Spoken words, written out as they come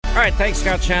right, thanks,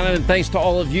 Scott Shannon, and thanks to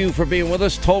all of you for being with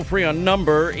us. Toll-free on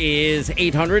number is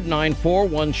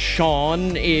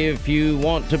 800-941-SEAN if you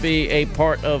want to be a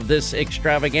part of this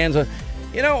extravaganza.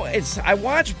 You know, I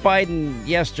watched Biden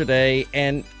yesterday,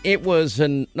 and it was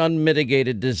an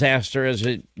unmitigated disaster, as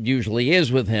it usually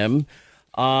is with him.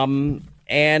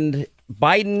 And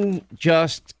Biden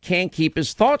just can't keep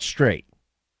his thoughts straight.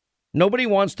 Nobody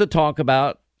wants to talk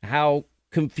about how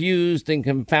confused and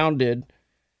confounded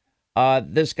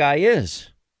this guy is.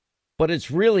 But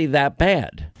it's really that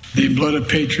bad. The blood of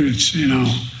patriots, you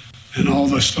know, and all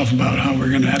the stuff about how we're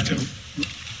going to have to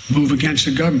move against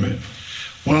the government.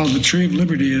 Well, the tree of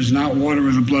liberty is not water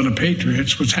with the blood of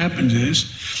patriots. What's happened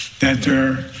is that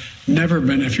there never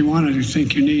been, if you wanted to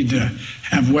think you need to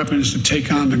have weapons to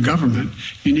take on the government,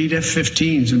 you need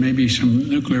F-15s and maybe some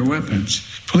nuclear weapons.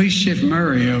 Police Chief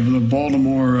Murray of the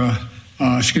Baltimore,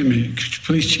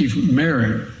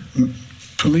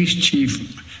 Police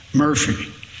Chief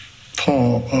Murphy,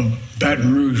 Paul of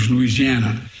Baton Rouge,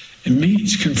 Louisiana. It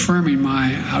means confirming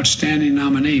my outstanding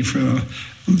nominee to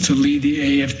lead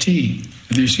the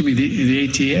the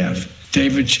ATF,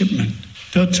 David Chipman.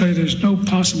 They'll tell you there's no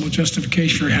possible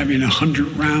justification for having 100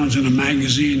 rounds in a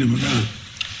magazine of a gun.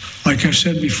 Like I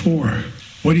said before,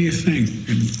 what do you think?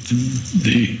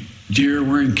 The deer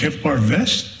wearing Kevlar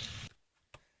vest?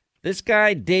 This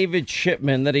guy, David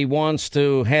Chipman, that he wants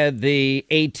to head the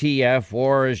ATF,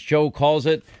 or as Joe calls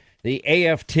it, the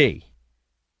AFT.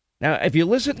 Now, if you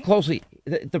listen closely,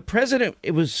 the president,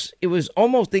 it was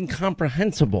almost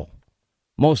incomprehensible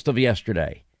most of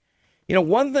yesterday. You know,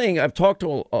 one thing, I've talked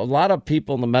to a lot of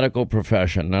people in the medical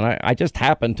profession, and I just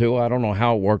happen to, I don't know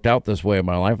how it worked out this way in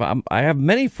my life. I have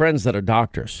many friends that are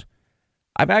doctors.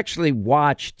 I've actually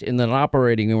watched in an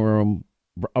operating room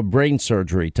a brain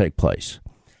surgery take place.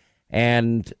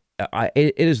 And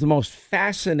it is the most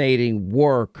fascinating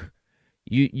work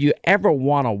you ever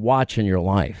want to watch in your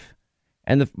life.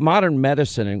 And the modern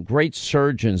medicine and great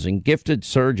surgeons and gifted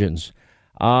surgeons.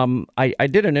 I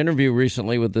did an interview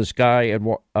recently with this guy,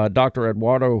 Dr.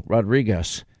 Eduardo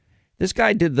Rodriguez. This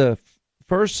guy did the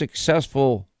first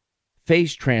successful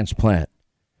face transplant.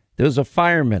 There was a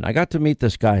fireman. I got to meet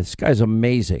this guy. This guy's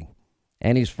amazing.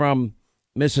 And he's from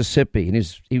Mississippi. And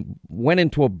he went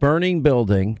into a burning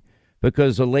building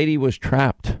because a lady was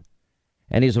trapped.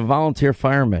 And he's a volunteer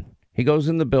fireman. He goes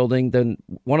in the building, then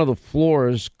one of the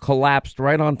floors collapsed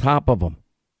right on top of him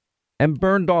and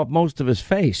burned off most of his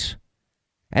face.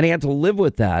 And he had to live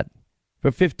with that for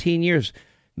 15 years.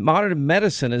 Modern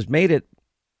medicine has made it,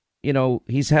 you know,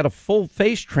 he's had a full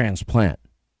face transplant.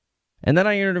 And then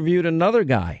I interviewed another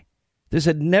guy. This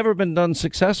had never been done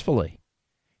successfully.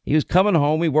 He was coming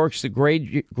home. He works the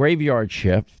graveyard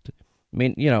shift. I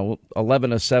mean, you know, 11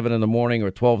 to 7 in the morning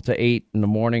or 12 to 8 in the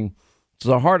morning. It's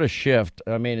the hardest shift.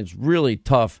 I mean, it's really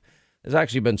tough. There's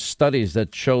actually been studies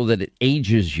that show that it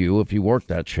ages you if you work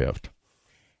that shift.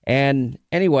 And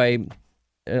anyway,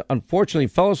 unfortunately,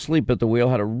 fell asleep at the wheel,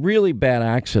 had a really bad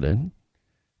accident.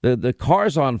 The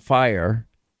car's on fire.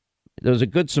 There was a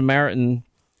good Samaritan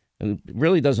who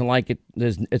really doesn't like it.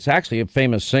 It's actually a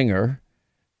famous singer.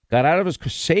 Got out of his,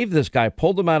 saved this guy,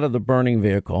 pulled him out of the burning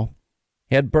vehicle.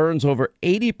 He had burns over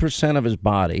 80% of his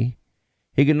body.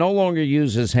 He could no longer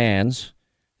use his hands.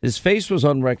 His face was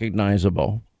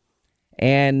unrecognizable.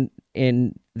 And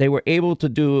they were able to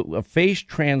do a face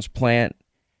transplant,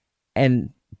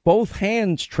 and both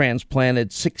hands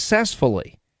transplanted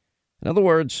successfully. In other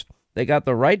words, they got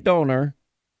the right donor.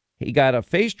 He got a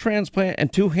face transplant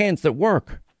and two hands that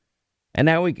work. And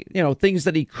now things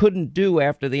that he couldn't do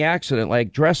after the accident,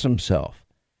 like dress himself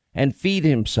and feed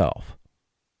himself,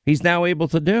 he's now able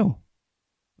to do.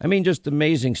 I mean, just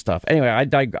amazing stuff. Anyway, I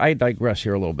digress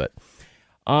here a little bit.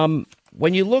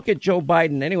 When you look at Joe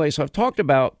Biden, anyway, so I've talked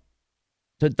about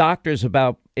to doctors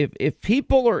about if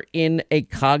people are in a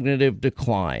cognitive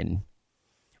decline,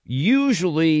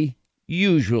 usually,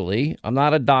 I'm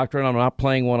not a doctor and I'm not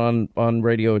playing one on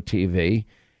radio or TV.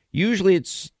 Usually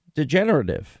it's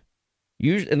degenerative.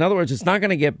 In other words, it's not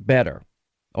going to get better.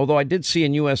 Although I did see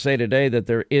in USA Today that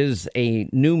there is a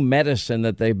new medicine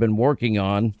that they've been working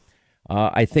on.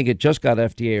 I think it just got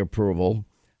FDA approval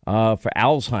for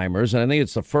Alzheimer's. And I think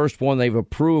it's the first one they've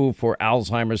approved for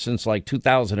Alzheimer's since like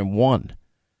 2001.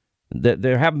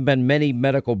 There haven't been many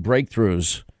medical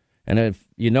breakthroughs. And if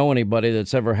you know anybody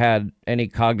that's ever had any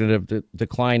cognitive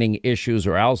declining issues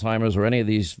or Alzheimer's or any of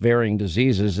these varying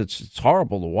diseases, it's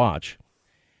horrible to watch.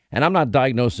 And I'm not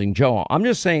diagnosing Joe. I'm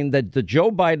just saying that the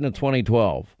Joe Biden of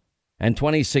 2012 and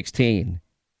 2016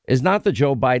 is not the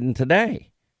Joe Biden today.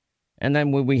 And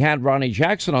then when we had Ronnie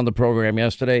Jackson on the program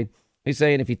yesterday, he's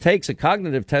saying if he takes a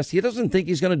cognitive test, he doesn't think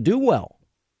he's going to do well.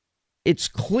 it's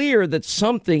clear that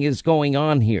something is going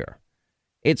on here.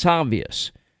 It's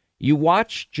obvious. You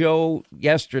watched Joe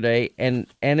yesterday, and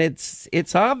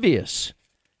it's obvious.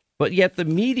 But yet the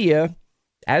media,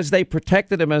 as they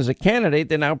protected him as a candidate,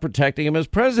 they're now protecting him as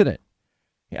president.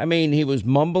 I mean, he was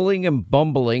mumbling and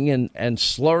bumbling and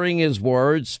slurring his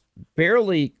words,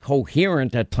 barely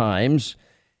coherent at times.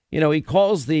 You know, he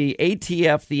calls the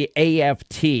ATF the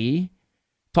AFT,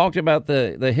 talked about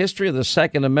the history of the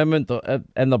Second Amendment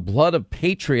and the blood of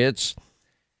patriots,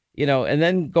 you know, and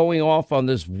then going off on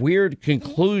this weird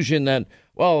conclusion that,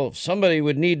 well, somebody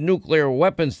would need nuclear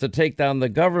weapons to take down the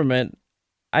government.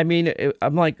 I mean,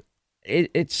 I'm like,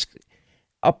 it's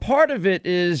a part of it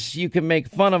is you can make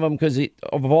fun of him because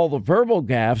of all the verbal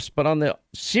gaffes. But on the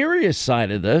serious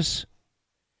side of this,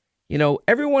 you know,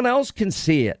 everyone else can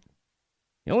see it.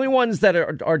 The only ones that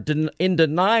are in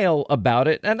denial about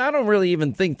it, and I don't really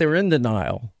even think they're in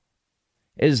denial,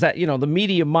 is that, you know, the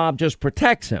media mob just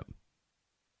protects him.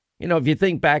 You know, if you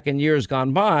think back in years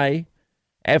gone by,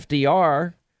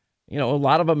 FDR, you know, a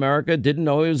lot of America didn't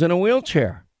know he was in a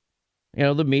wheelchair. You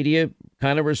know, the media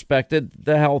kind of respected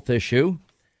the health issue,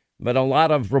 but a lot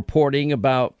of reporting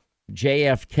about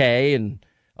JFK and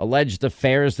alleged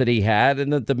affairs that he had,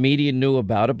 and that the media knew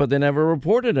about it, but they never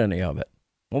reported any of it.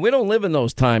 Well, we don't live in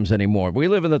those times anymore. We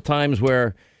live in the times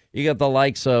where you got the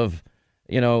likes of,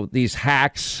 you know, these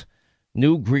hacks,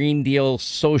 New Green Deal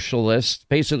socialists,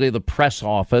 basically the press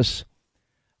office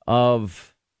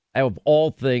of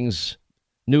all things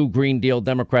New Green Deal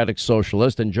Democratic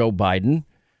Socialist and Joe Biden.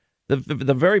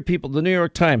 The very people, the New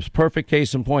York Times, perfect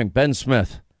case in point, Ben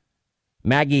Smith,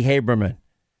 Maggie Haberman.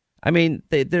 I mean,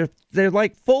 they're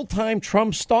like full-time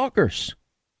Trump stalkers.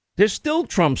 They're still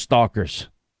Trump stalkers,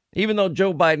 even though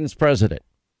Joe Biden's president.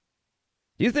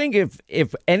 Do you think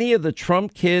if any of the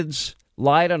Trump kids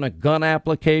lied on a gun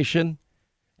application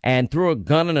and threw a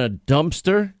gun in a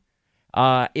dumpster,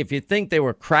 if you think they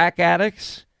were crack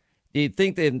addicts, do you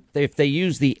think that if they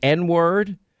used the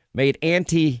N-word, made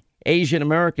anti-Asian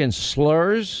American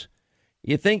slurs,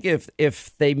 you think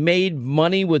if they made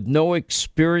money with no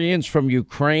experience from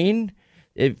Ukraine,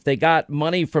 if they got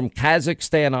money from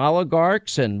Kazakhstan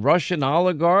oligarchs and Russian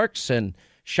oligarchs and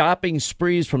shopping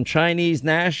sprees from Chinese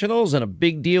nationals and a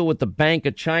big deal with the Bank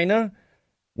of China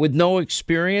with no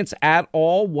experience at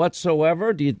all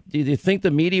whatsoever, do you think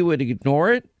the media would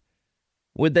ignore it?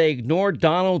 Would they ignore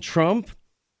Donald Trump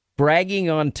bragging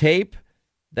on tape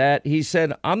that he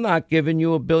said, I'm not giving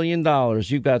you $1 billion.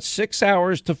 You've got 6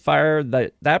 hours to fire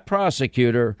that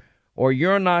prosecutor or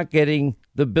you're not getting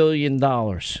the $1 billion.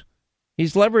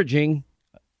 He's leveraging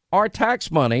our tax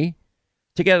money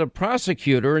to get a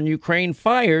prosecutor in Ukraine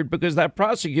fired because that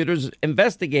prosecutor's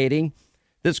investigating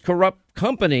this corrupt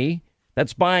company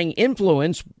that's buying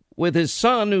influence with his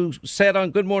son, who said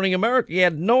on Good Morning America he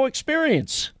had no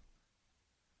experience.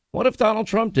 What if Donald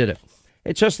Trump did it?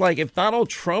 It's just like if Donald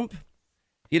Trump,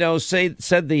 you know, said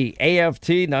the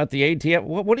AFT, not the ATF,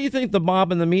 what do you think the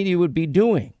mob and the media would be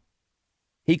doing?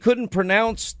 He couldn't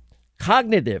pronounce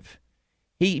cognitive.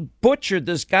 He butchered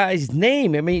this guy's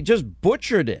name. I mean, he just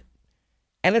butchered it.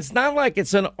 And it's not like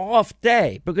it's an off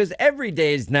day, because every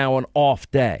day is now an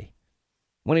off day.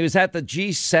 When he was at the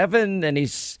G7 and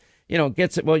he's, you know,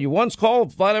 gets it. Well, you once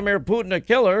called Vladimir Putin a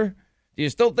killer. Do you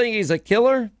still think he's a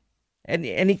killer? And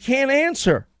he can't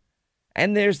answer.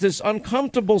 And there's this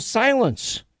uncomfortable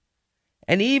silence.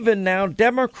 And even now,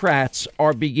 Democrats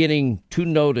are beginning to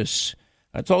notice.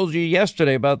 I told you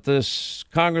yesterday about this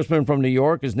congressman from New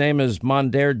York. His name is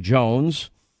Mondaire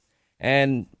Jones.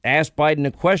 And asked Biden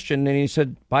a question, and he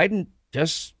said, Biden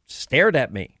just stared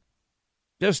at me.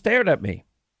 Just stared at me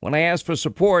when I asked for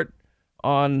support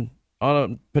on a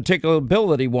particular bill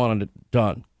that he wanted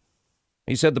done.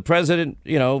 He said the president,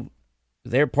 you know,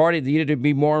 their party needed to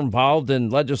be more involved in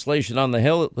legislation on the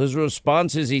Hill. His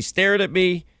response is he stared at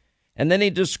me, and then he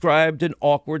described an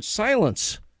awkward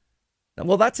silence.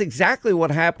 Well, that's exactly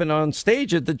what happened on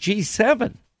stage at the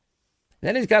G7.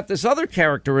 Then he's got this other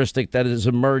characteristic that is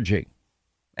emerging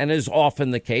and is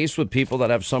often the case with people that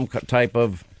have some type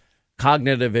of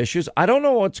cognitive issues. I don't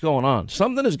know what's going on.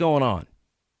 Something is going on.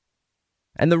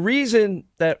 And the reason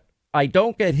that I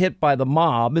don't get hit by the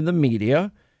mob in the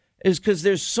media is because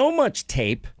there's so much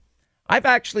tape. I've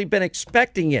actually been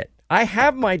expecting it. I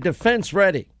have my defense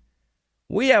ready.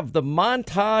 We have the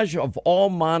montage of all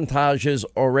montages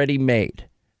already made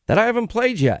that I haven't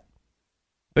played yet,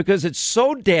 because it's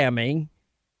so damning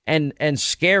and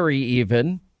scary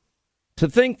even to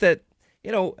think that,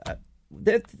 you know,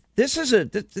 that this is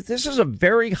a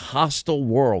very hostile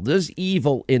world. There's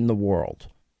evil in the world.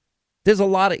 There's a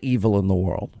lot of evil in the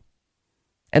world.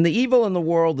 And the evil in the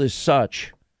world is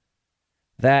such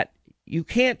that you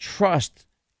can't trust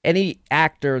any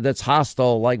actor that's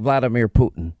hostile like Vladimir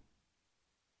Putin.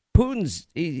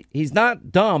 He's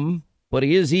not dumb, but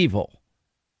he is evil.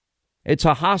 It's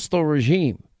a hostile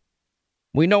regime.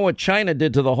 We know what China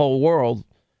did to the whole world.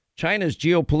 China's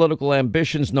geopolitical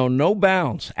ambitions know no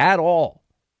bounds at all.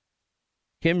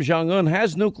 Kim Jong-un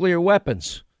has nuclear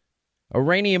weapons.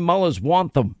 Iranian mullahs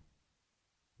want them.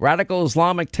 Radical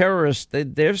Islamic terrorists,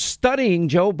 they're studying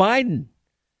Joe Biden.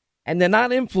 And they're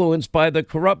not influenced by the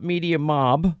corrupt media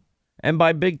mob and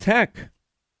by big tech.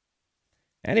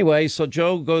 Anyway, so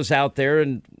Joe goes out there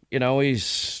and,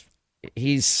 he's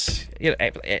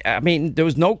I mean, there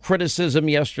was no criticism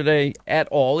yesterday at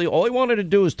all. All he wanted to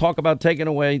do is talk about taking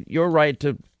away your right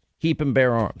to keep and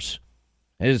bear arms.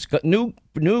 It's got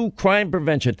new crime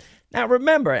prevention. Now,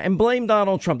 remember, and blame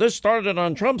Donald Trump. This started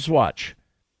on Trump's watch.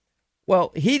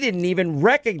 Well, he didn't even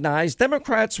recognize,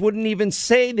 Democrats wouldn't even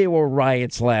say there were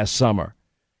riots last summer.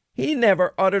 He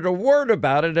never uttered a word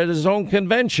about it at his own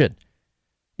convention.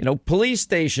 Police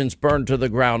stations burned to the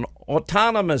ground,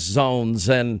 autonomous zones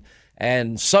and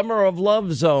summer of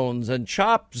love zones and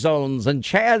chop zones and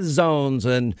Chaz zones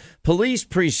and police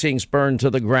precincts burned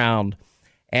to the ground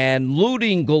and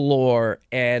looting galore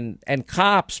and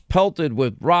cops pelted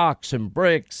with rocks and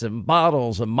bricks and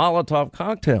bottles and Molotov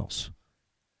cocktails.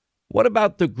 What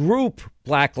about the group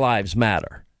Black Lives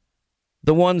Matter?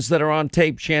 The ones that are on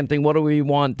tape chanting, what do we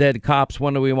want, dead cops?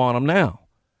 When do we want them now?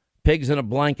 Pigs in a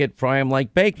blanket, fry them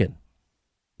like bacon.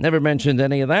 Never mentioned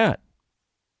any of that.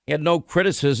 He had no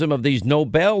criticism of these no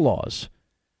bail laws.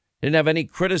 Didn't have any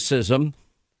criticism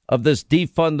of this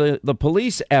defund the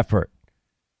police effort.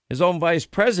 His own vice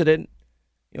president,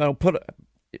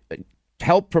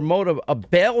 helped promote a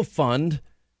bail fund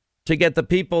to get the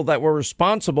people that were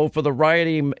responsible for the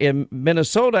rioting in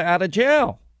Minnesota out of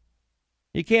jail.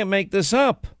 You can't make this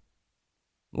up.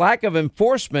 Lack of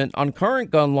enforcement on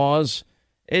current gun laws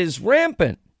is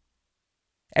rampant.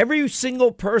 Every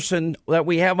single person that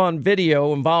we have on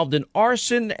video involved in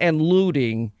arson and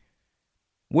looting,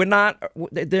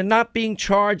 they're not being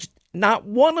charged, not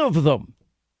one of them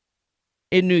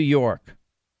in New York.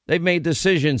 They've made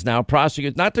decisions now,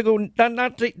 prosecutors, not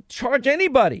to charge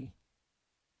anybody.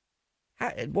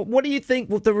 What do you think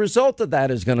the result of that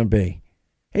is going to be?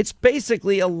 It's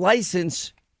basically a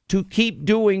license to keep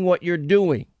doing what you're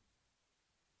doing.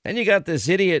 And you got this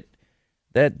idiot,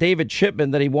 that David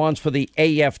Shipman, that he wants for the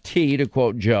AFT, to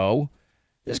quote Joe.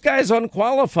 This guy's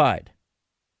unqualified.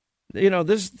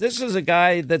 This is a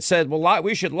guy that said, well,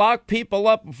 we should lock people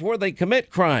up before they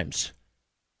commit crimes.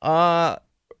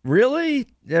 Really?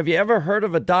 Have you ever heard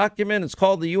of a document? It's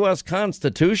called the U.S.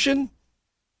 Constitution.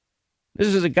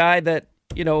 This is a guy that,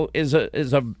 is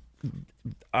a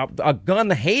gun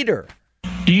hater.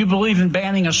 Do you believe in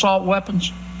banning assault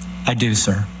weapons? I do,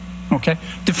 sir. Okay.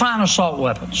 Define assault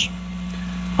weapons.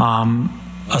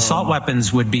 Assault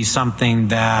weapons would be something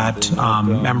that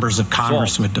members of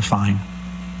Congress would define.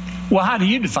 Well, how do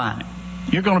you define it?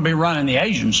 You're going to be running the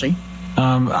agency.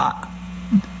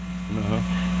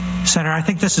 Senator, I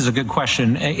think this is a good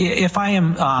question. If I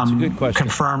am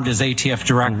confirmed as ATF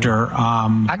director...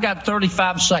 I got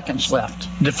 35 seconds left.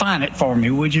 Define it for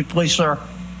me, would you please, sir?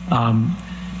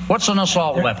 What's an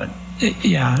assault weapon?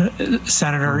 Yeah,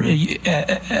 Senator,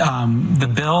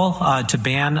 the bill to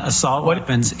ban assault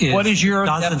weapons is what is your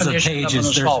dozens of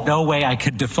pages. There's no way I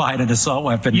could define an assault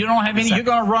weapon. You don't have any. You're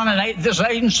going to run this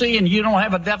agency and you don't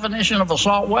have a definition of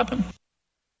assault weapon?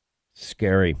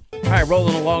 Scary. All right,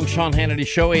 rolling along, Sean Hannity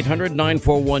Show,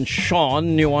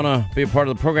 800-941-SEAN. You want to be a part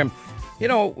of the program?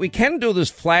 We can do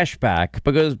this flashback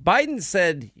because Biden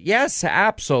said, yes,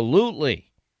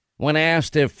 absolutely, when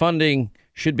asked if funding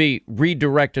should be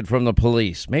redirected from the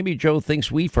police. Maybe Joe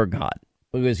thinks we forgot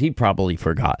because he probably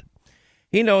forgot.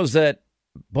 He knows that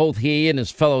both he and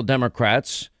his fellow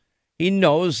Democrats, he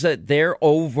knows that their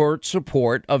overt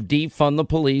support of defund the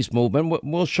police movement.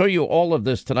 We'll show you all of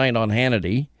this tonight on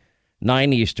Hannity.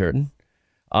 9 Eastern.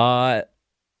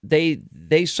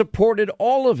 They supported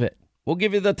all of it. We'll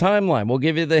give you the timeline. We'll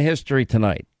give you the history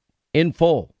tonight in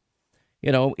full.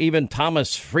 Even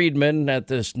Thomas Friedman at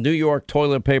this New York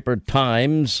Toilet Paper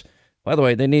Times. By the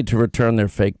way, they need to return their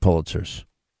fake Pulitzers.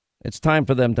 It's time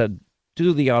for them to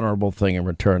do the honorable thing and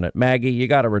return it. Maggie, you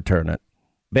got to return it.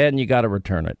 Ben, you got to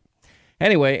return it.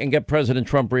 Anyway, and get President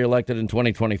Trump reelected in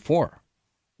 2024.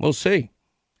 We'll see.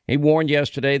 He warned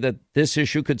yesterday that this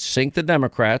issue could sink the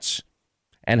Democrats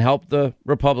and help the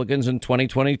Republicans in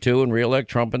 2022 and reelect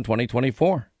Trump in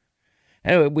 2024.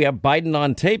 Anyway, we have Biden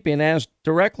on tape being asked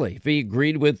directly if he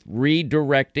agreed with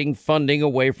redirecting funding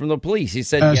away from the police. He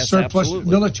said, yes, surplus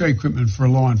absolutely. Military equipment for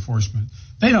law enforcement.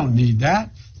 They don't need that.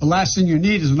 The last thing you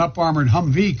need is an up-armored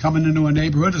Humvee coming into a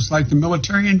neighborhood. It's like the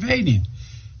military invading.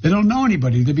 They don't know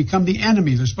anybody. They become the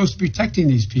enemy. They're supposed to be protecting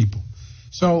these people.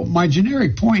 So my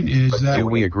generic point is that... Do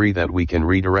we agree that we can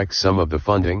redirect some of the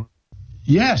funding?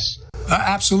 Yes,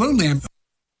 absolutely.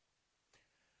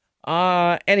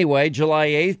 Anyway, July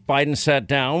 8th, Biden sat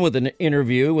down with an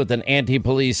interview with an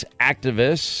anti-police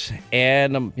activist,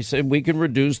 and he said we can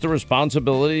reduce the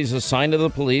responsibilities assigned to the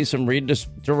police and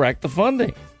redirect the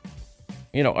funding.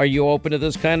 You know, are you open to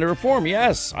this kind of reform?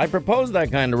 Yes, I propose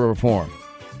that kind of reform.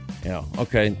 Yeah,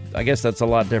 okay, I guess that's a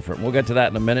lot different. We'll get to that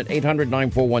in a minute.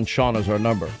 800-941-SEAN is our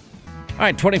number. All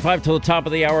right, 25 to the top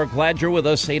of the hour. Glad you're with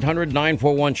us.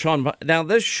 800-941-SEAN. Now,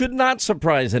 this should not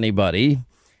surprise anybody.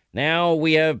 Now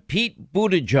we have Pete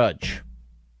Buttigieg.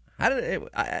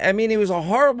 He was a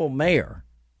horrible mayor.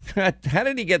 How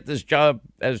did he get this job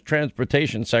as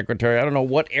transportation secretary? I don't know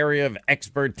what area of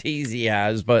expertise he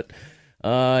has, but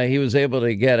he was able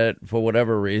to get it for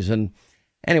whatever reason.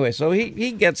 Anyway, so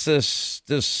he gets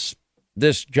this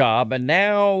job, and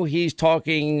now he's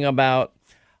talking about,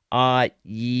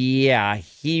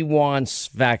 he wants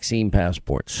vaccine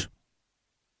passports.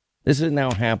 This is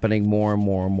now happening more and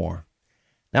more and more.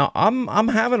 Now, I'm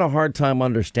having a hard time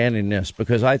understanding this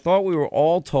because I thought we were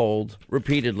all told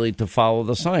repeatedly to follow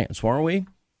the science, weren't we?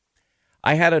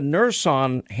 I had a nurse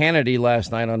on Hannity last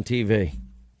night on TV.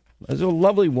 There's a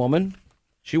lovely woman.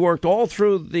 She worked all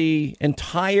through the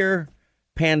entire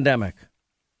pandemic,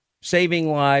 saving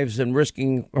lives and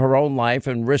risking her own life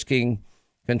and risking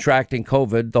contracting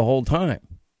COVID the whole time.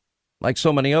 Like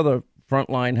so many other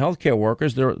frontline healthcare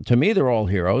workers, to me, they're all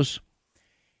heroes.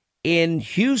 In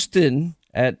Houston,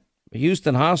 at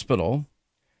Houston Hospital,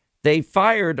 they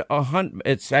fired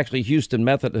it's actually Houston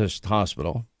Methodist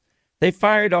Hospital. They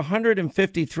fired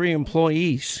 153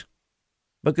 employees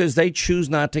because they choose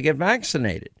not to get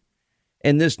vaccinated.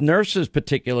 In this nurse's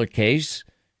particular case,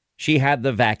 she had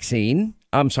the vaccine.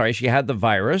 She had the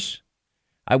virus.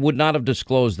 I would not have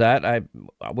disclosed that.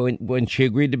 When she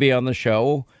agreed to be on the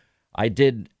show, I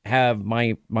did have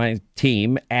my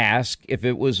team ask if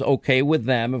it was okay with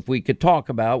them, if we could talk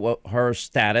about her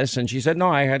status. And she said, no,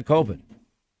 I had COVID.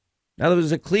 Now, there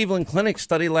was a Cleveland Clinic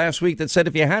study last week that said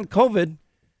if you had COVID,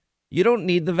 you don't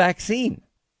need the vaccine.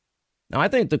 Now, I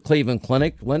think the Cleveland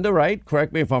Clinic, Linda, right?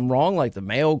 Correct me if I'm wrong, like the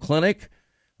Mayo Clinic,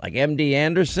 like MD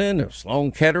Anderson or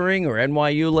Sloan Kettering or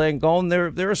NYU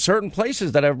Langone, there are certain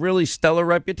places that have really stellar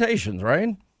reputations,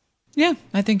 right? Yeah,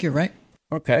 I think you're right.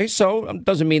 Okay, so it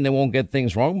doesn't mean they won't get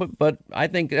things wrong, but I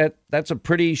think that's a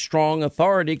pretty strong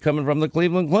authority coming from the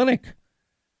Cleveland Clinic.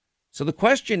 So the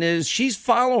question is, she's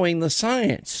following the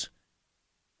science.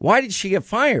 Why did she get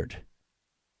fired?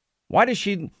 Why did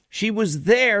she was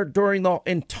there during the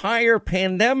entire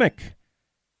pandemic.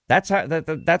 That's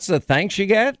the thanks you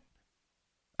get?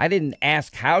 I didn't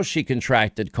ask how she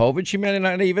contracted COVID. She may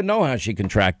not even know how she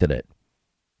contracted it.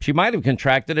 She might have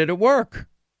contracted it at work,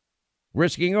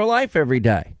 risking her life every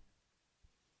day.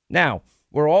 Now,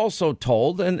 we're also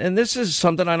told, and this is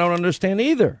something I don't understand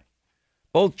either,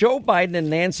 both Joe Biden and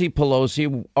Nancy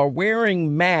Pelosi are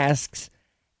wearing masks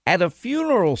at a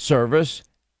funeral service,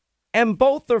 and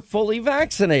both are fully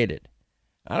vaccinated.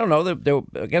 I don't know,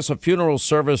 I guess a funeral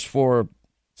service for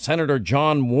Senator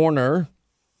John Warner.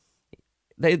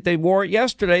 They wore it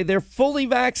yesterday. They're fully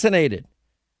vaccinated.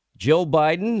 Jill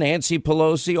Biden, Nancy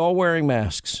Pelosi, all wearing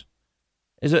masks.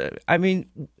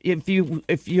 If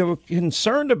you're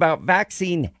concerned about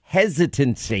vaccine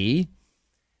hesitancy,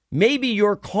 maybe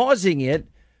you're causing it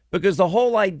because the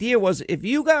whole idea was if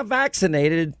you got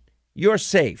vaccinated, you're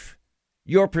safe,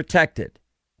 you're protected.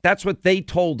 That's what they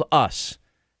told us.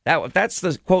 That's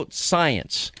the quote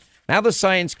science. Now the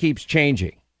science keeps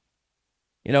changing.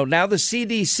 Now the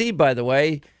CDC, by the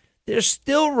way, they're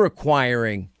still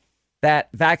requiring that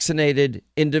vaccinated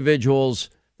individuals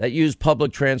that use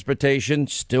public transportation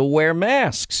still wear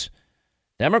masks.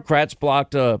 Democrats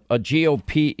blocked a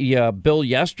GOP bill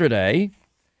yesterday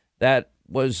that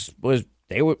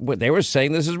they were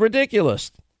saying this is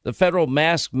ridiculous. The federal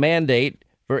mask mandate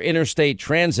for interstate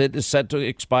transit is set to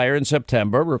expire in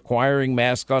September, requiring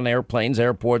masks on airplanes,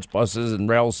 airports, buses, and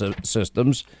rail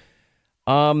systems.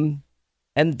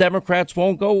 And Democrats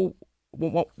won't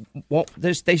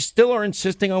they still are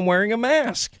insisting on wearing a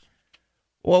mask.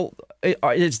 Well,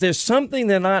 is there something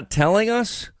they're not telling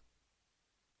us?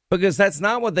 Because that's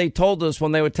not what they told us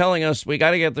when they were telling us we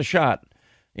got to get the shot.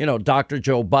 Dr.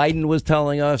 Joe Biden was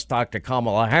telling us, Dr.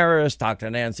 Kamala Harris, Dr.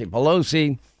 Nancy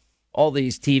Pelosi, all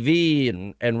these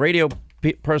TV and radio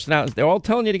personalities, they're all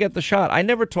telling you to get the shot. I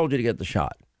never told you to get the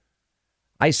shot.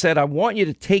 I said, I want you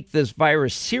to take this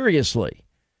virus seriously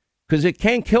because it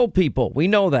can kill people. We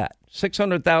know that.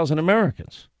 600,000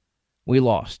 Americans we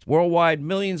lost. Worldwide,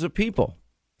 millions of people.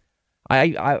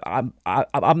 I'm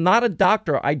not a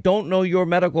doctor. I don't know your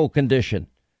medical condition.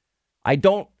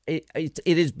 It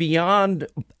is beyond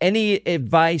any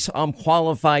advice I'm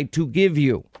qualified to give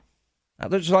you. Now,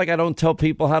 just like I don't tell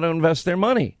people how to invest their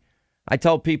money. I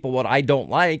tell people what I don't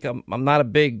like. I'm not a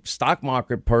big stock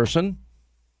market person.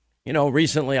 You know,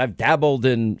 recently I've dabbled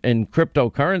in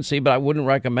cryptocurrency, but I wouldn't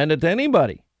recommend it to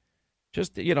anybody.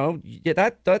 Just, you know,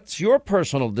 that's your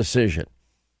personal decision.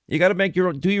 You got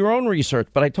to do your own research.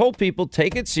 But I told people,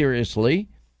 take it seriously.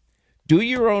 Do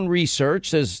your own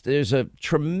research. There's a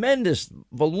tremendous,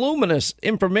 voluminous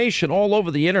information all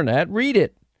over the internet. Read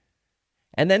it.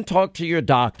 And then talk to your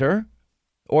doctor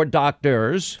or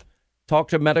doctors. Talk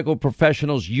to medical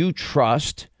professionals you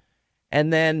trust.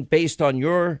 And then based on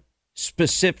your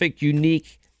specific,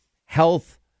 unique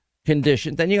health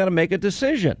condition, then you got to make a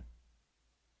decision.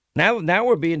 Now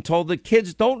we're being told that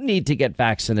kids don't need to get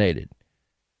vaccinated.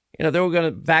 You know, they were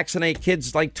going to vaccinate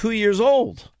kids like 2 years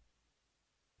old.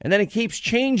 And then it keeps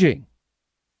changing.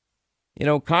 You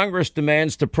know, Congress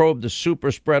demands to probe the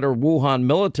super spreader Wuhan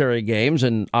military games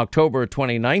in October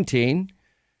 2019.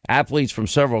 Athletes from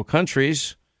several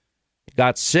countries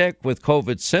got sick with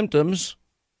COVID symptoms.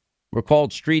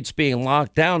 Recalled streets being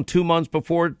locked down 2 months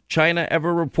before China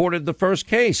ever reported the first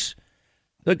case.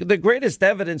 The greatest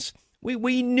evidence,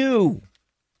 we knew.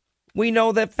 We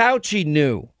know that Fauci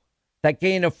knew that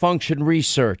gain of function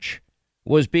research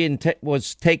was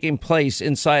taking place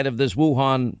inside of this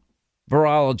Wuhan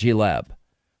virology lab.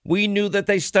 We knew that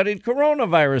they studied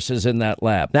coronaviruses in that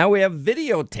lab. Now we have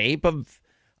videotape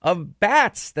of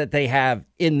bats that they have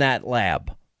in that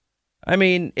lab. I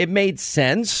mean, it made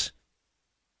sense.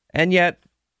 And yet,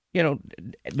 you know,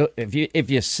 if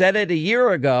you said it a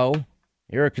year ago,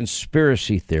 you're a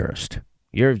conspiracy theorist.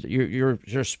 You're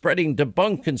spreading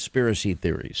debunked conspiracy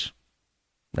theories.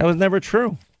 That was never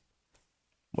true.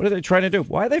 What are they trying to do?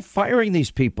 Why are they firing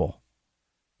these people?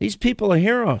 These people are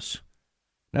heroes.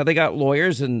 Now they got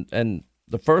lawyers and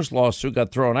the first lawsuit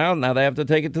got thrown out. Now they have to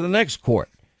take it to the next court.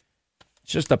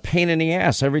 It's just a pain in the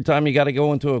ass every time you got to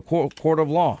go into a court of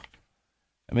law.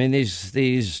 I mean,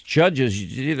 these judges,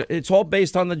 it's all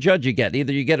based on the judge you get.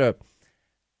 Either you get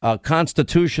a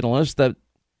constitutionalist that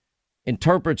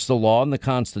interprets the law and the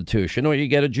Constitution, or you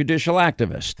get a judicial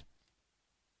activist.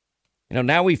 You know,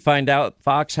 now we find out,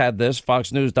 Fox had this,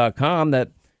 foxnews.com,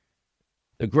 that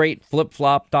the great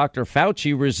flip-flop Dr.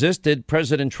 Fauci resisted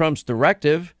President Trump's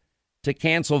directive to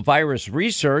cancel virus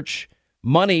research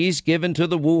monies given to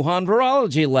the Wuhan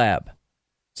virology lab.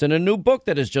 It's in a new book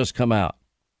that has just come out.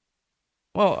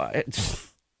 Well,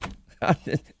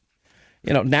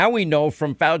 you know, now we know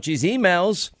from Fauci's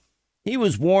emails, he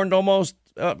was warned almost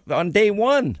on day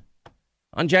one,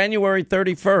 on January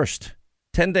 31st,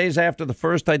 10 days after the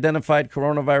first identified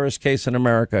coronavirus case in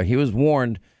America. He was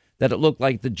warned that it looked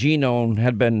like the genome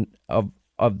had been of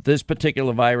this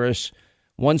particular virus.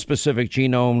 One specific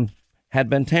genome had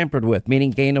been tampered with,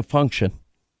 meaning gain of function.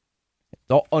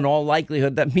 In all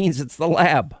likelihood, that means it's the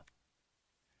lab.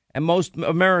 And most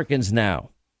Americans now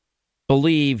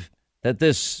believe that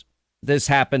this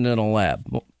happened in a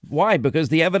lab. Why? Because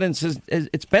the evidence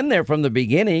it's been there from the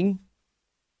beginning.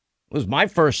 It was my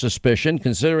first suspicion,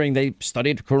 considering they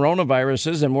studied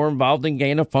coronaviruses and were involved in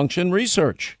gain of function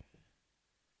research.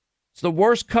 It's the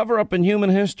worst cover-up in human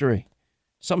history.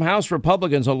 Some House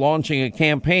Republicans are launching a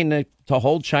campaign to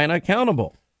hold China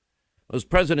accountable. It was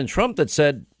President Trump that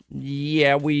said,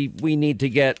 yeah, we need to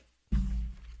get,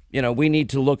 you know, we need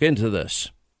to look into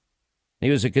this.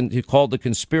 He called the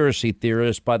conspiracy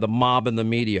theorist by the mob and the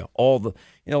media. All the,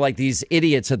 you know, like these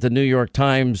idiots at the New York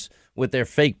Times with their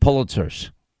fake Pulitzers.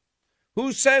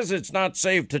 Who says it's not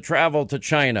safe to travel to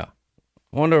China?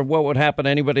 I wonder what would happen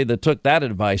to anybody that took that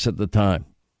advice at the time.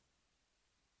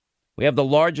 We have the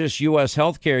largest U.S.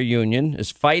 healthcare union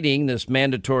is fighting this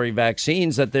mandatory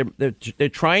vaccines that they're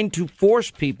trying to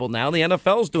force people now. The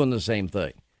NFL's doing the same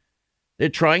thing. They're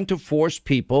trying to force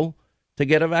people to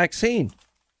get a vaccine.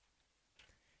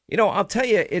 You know, I'll tell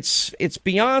you, it's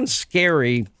beyond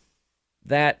scary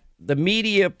that the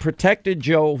media protected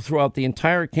Joe throughout the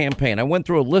entire campaign. I went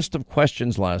through a list of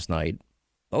questions last night,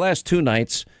 the last two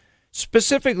nights,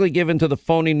 specifically given to the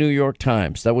phony New York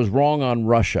Times that was wrong on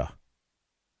Russia.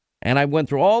 And I went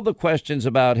through all the questions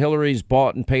about Hillary's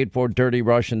bought and paid for dirty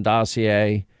Russian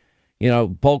dossier, you know,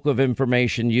 bulk of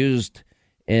information used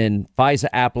in FISA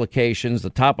applications.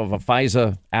 The top of a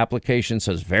FISA application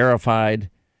says verified.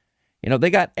 You know,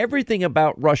 they got everything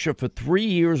about Russia for 3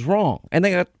 years wrong, and they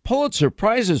got Pulitzer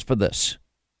Prizes for this.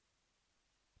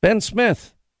 Ben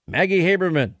Smith, Maggie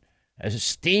Haberman, as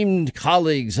esteemed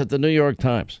colleagues at the New York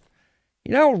Times.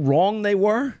 You know how wrong they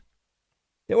were?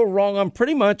 They were wrong on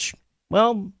pretty much,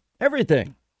 well,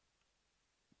 everything.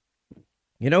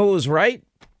 You know who was right?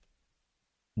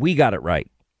 We got it right.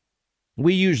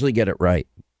 We usually get it right.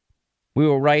 We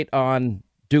were right on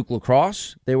Duke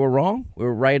lacrosse. They were wrong. We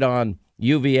were right on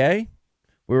UVA.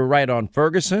 We were right on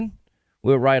Ferguson.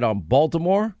 We were right on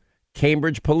Baltimore,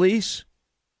 Cambridge police.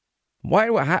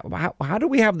 How do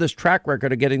we have this track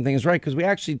record of getting things right? Because we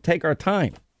actually take our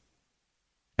time.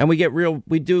 And we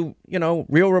do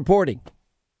real reporting,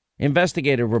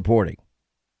 investigative reporting.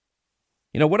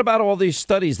 What about all these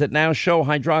studies that now show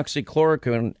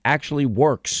hydroxychloroquine actually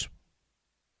works?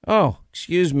 Oh,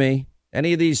 excuse me.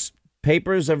 Any of these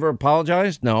papers ever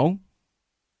apologized? No.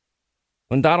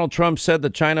 When Donald Trump said the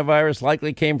China virus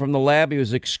likely came from the lab, he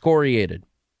was excoriated.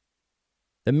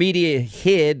 The media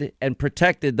hid and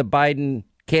protected the Biden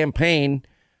campaign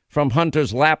from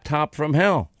Hunter's laptop from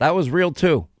hell. That was real,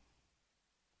 too.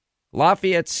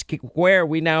 Lafayette Square,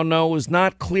 we now know, was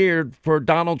not cleared for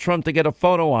Donald Trump to get a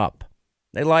photo op.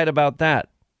 They lied about that.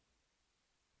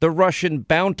 The Russian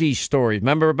bounty story.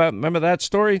 Remember that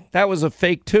story? That was a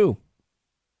fake, too.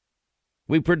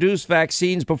 We produced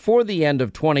vaccines before the end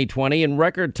of 2020 in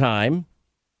record time.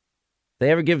 They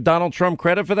ever give Donald Trump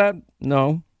credit for that?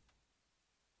 No.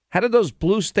 How did those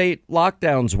blue state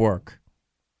lockdowns work?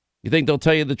 You think they'll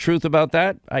tell you the truth about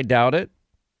that? I doubt it.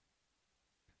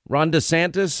 Ron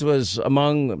DeSantis was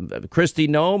among Kristi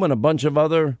Noem and a bunch of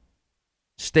other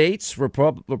states,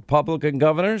 Republican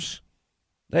governors.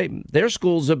 Their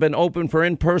schools have been open for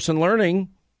in-person learning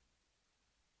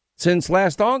since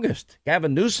last August.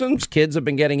 Gavin Newsom's kids have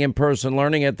been getting in-person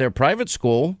learning at their private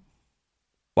school,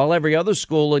 while every other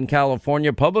school in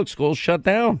California, public schools, shut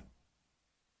down.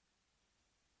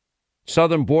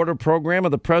 Southern border program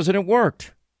of the president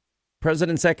worked.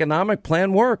 President's economic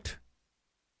plan worked.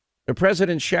 The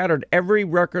president shattered every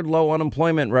record low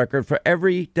unemployment record for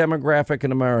every demographic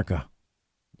in America.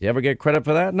 Do you ever get credit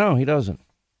for that? No, he doesn't.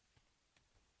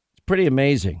 It's pretty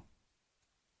amazing.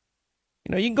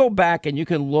 You can go back and you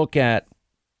can look at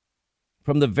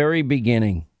from the very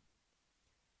beginning.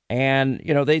 And,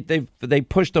 they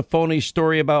pushed a phony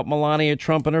story about Melania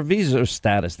Trump and her visa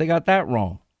status. They got that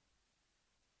wrong.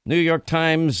 New York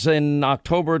Times in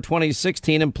October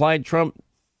 2016 implied Trump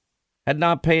had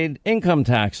not paid income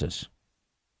taxes.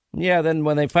 Yeah, then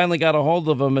when they finally got a hold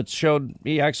of him, it showed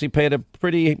he actually paid a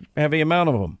pretty heavy amount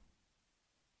of them.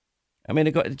 I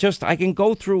mean, I can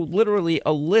go through literally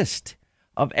a list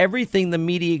of everything the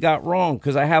media got wrong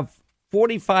because I have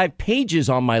 45 pages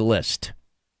on my list.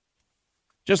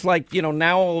 Just like,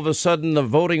 now all of a sudden the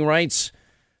voting rights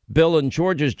bill in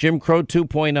Georgia is Jim Crow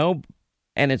 2.0,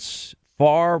 and it's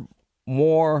far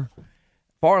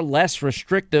less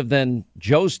restrictive than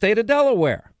Joe's state of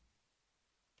Delaware.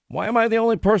 Why am I the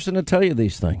only person to tell you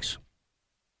these things?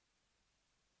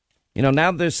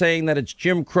 Now they're saying that it's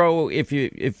Jim Crow if you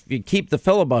keep the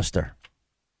filibuster.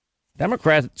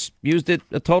 Democrats used it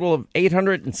a total of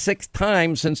 806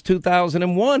 times since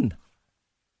 2001.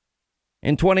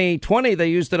 In 2020, they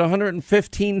used it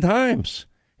 115 times.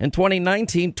 In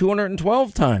 2019,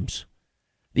 212 times.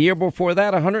 The year before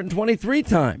that, 123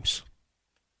 times.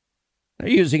 They're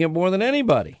using it more than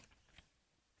anybody.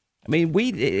 I mean,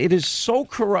 it is so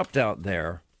corrupt out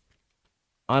there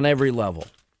on every level.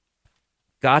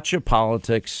 Gotcha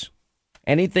politics,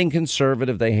 anything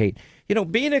conservative they hate.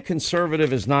 Being a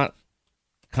conservative is not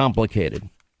complicated.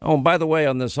 Oh, and by the way,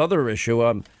 on this other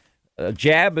issue,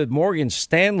 Jab at Morgan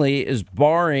Stanley is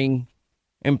barring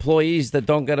employees that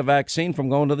don't get a vaccine from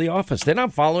going to the office. They're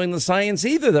not following the science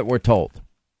either that we're told.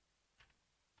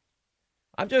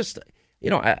 I'm just,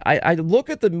 I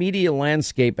look at the media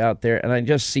landscape out there and I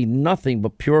just see nothing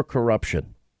but pure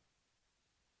corruption.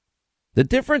 The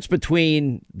difference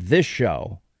between this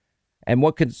show and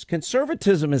what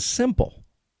conservatism is simple.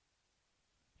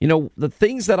 The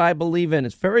things that I believe in,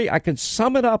 I can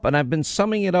sum it up, and I've been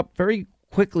summing it up very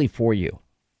quickly for you.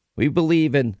 We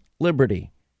believe in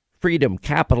liberty, freedom,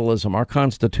 capitalism, our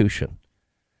Constitution,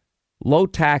 low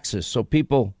taxes so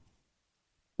people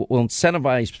will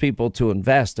incentivize people to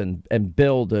invest and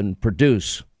build and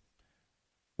produce,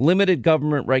 limited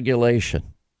government regulation.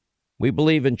 We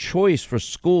believe in choice for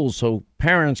schools so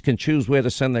parents can choose where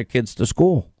to send their kids to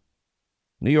school.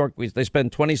 New York, they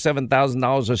spend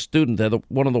 $27,000 a student. They're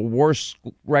one of the worst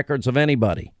records of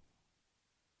anybody.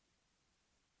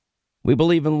 We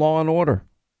believe in law and order,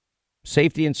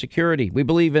 safety and security. We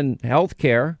believe in health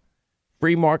care,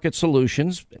 free market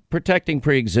solutions, protecting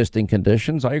pre-existing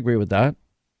conditions. I agree with that.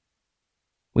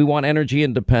 We want energy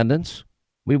independence.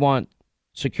 We want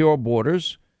secure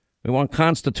borders. We want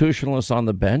constitutionalists on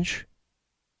the bench,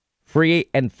 free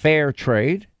and fair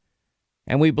trade.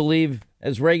 And we believe,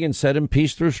 as Reagan said, in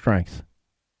peace through strength.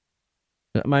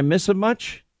 Am I missing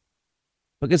much?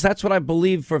 Because that's what I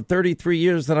believe for 33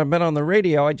 years that I've been on the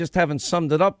radio. I just haven't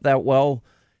summed it up that well.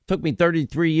 It took me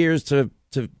 33 years to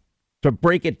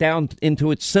break it down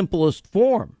into its simplest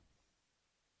form.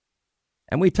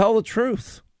 And we tell the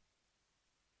truth.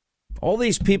 All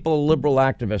these people are liberal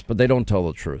activists, but they don't tell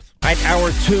the truth. All right, hour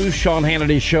 2, Sean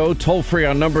Hannity Show. Toll free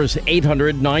on numbers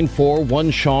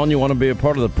 800-941-SEAN. You want to be a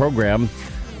part of the program.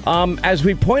 As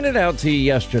we pointed out to you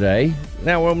yesterday,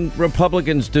 now when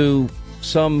Republicans do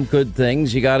some good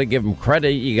things, you got to give them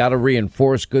credit. You got to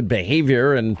reinforce good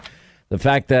behavior. And the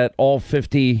fact that all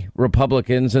 50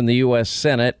 Republicans in the U.S.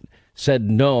 Senate said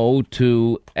no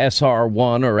to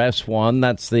SR1 or S1.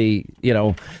 That's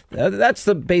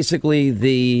the, basically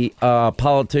the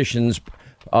Politicians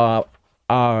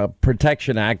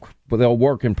Protection Act. They'll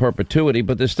work in perpetuity,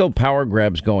 but there's still power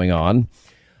grabs going on.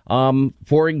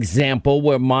 For example,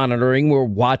 we're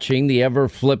watching the ever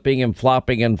flipping and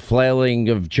flopping and flailing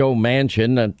of Joe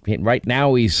Manchin. Right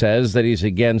now, he says that he's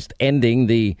against ending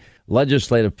the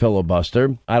legislative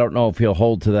filibuster. I don't know if he'll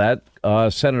hold to that.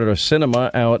 Senator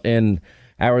Sinema out in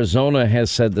Arizona has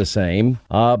said the same.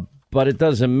 But it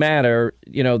doesn't matter.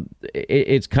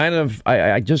 It's kind of,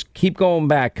 I just keep going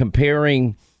back,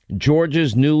 comparing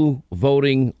Georgia's new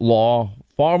voting law,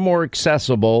 far more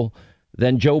accessible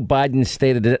than Joe Biden's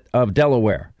state of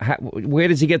Delaware. Where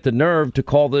does he get the nerve to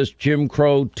call this Jim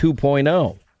Crow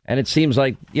 2.0? And it seems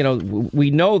like, we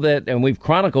know that, and we've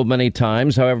chronicled many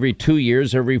times how every 2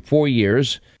 years, every 4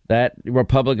 years, that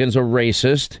Republicans are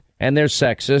racist, and they're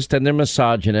sexist, and they're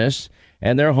misogynist,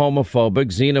 and they're homophobic,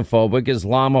 xenophobic,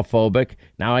 Islamophobic.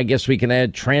 Now I guess we can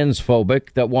add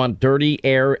transphobic, that want dirty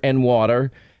air and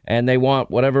water, and they want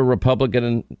whatever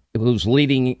Republican who's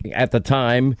leading at the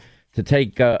time to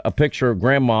take a picture of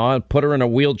grandma, put her in a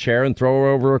wheelchair, and throw her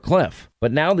over a cliff.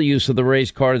 But now the use of the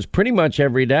race card is pretty much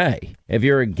every day. If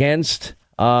you're against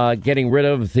getting rid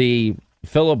of the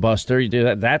filibuster,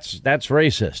 that's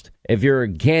racist. If you're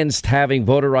against having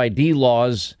voter ID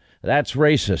laws, that's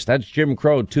racist. That's Jim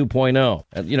Crow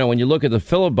 2.0. When you look at the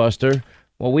filibuster,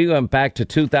 well, we went back to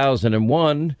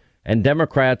 2001, and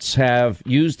Democrats have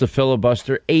used the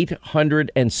filibuster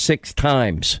 806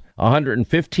 times.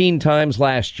 115 times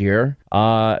last year,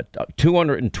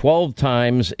 212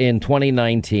 times in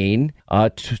 2019,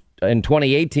 in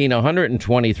 2018,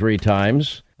 123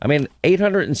 times.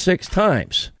 806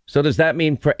 times. So does that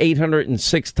mean for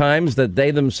 806 times that they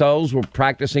themselves were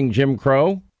practicing Jim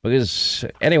Crow? Because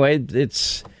anyway,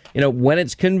 it's, when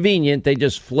it's convenient, they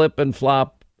just flip and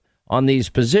flop on these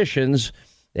positions.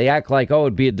 They act like,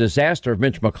 it'd be a disaster if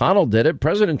Mitch McConnell did it.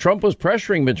 President Trump was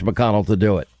pressuring Mitch McConnell to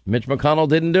do it. Mitch McConnell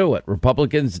didn't do it.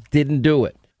 Republicans didn't do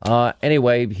it.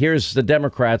 Anyway, here's the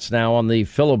Democrats now on the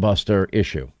filibuster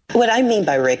issue. What I mean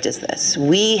by rigged is this.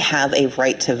 We have a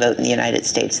right to vote in the United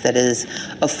States that is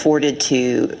afforded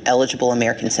to eligible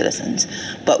American citizens.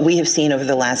 But we have seen over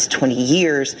the last 20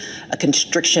 years a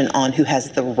constriction on who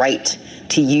has the right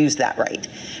to use that right.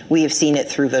 We have seen it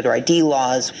through voter ID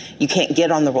laws. You can't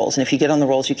get on the rolls, and if you get on the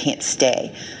rolls, you can't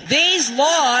stay. These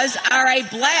laws are a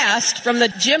blast from the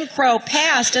Jim Crow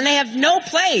past, and they have no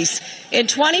place in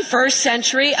 21st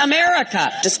century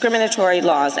America. Discriminatory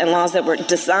laws and laws that were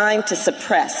designed to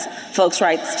suppress folks'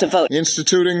 rights to vote.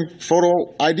 Instituting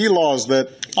photo ID laws that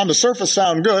on the surface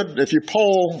sound good. If you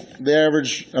poll the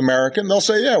average American, they'll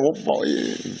say, yeah, well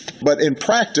but in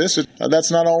practice,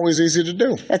 that's not always easy to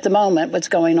do. At the moment, what's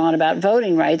going on about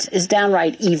voting rights is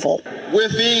downright evil.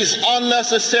 With these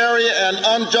unnecessary and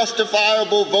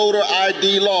unjustifiable voter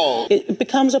ID laws, it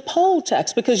becomes a poll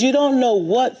tax because you don't know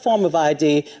what form of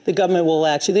ID the government will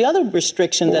actually. The other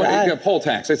restriction a poll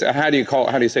tax. How do you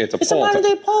say it's a poll tax? It's a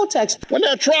modern-day poll tax. When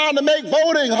they're trying to make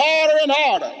voting harder and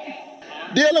harder,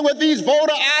 dealing with these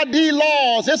voter ID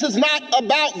laws, this is not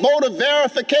about voter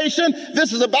verification.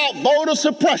 This is about voter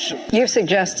suppression. You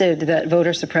suggested that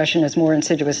voter suppression is more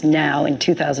insidious now in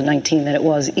 2019 than it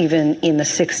was even in the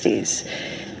 60s.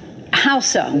 How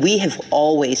so? We have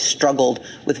always struggled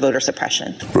with voter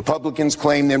suppression. Republicans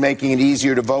claim they're making it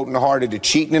easier to vote and harder to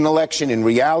cheat in an election. In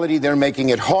reality, they're making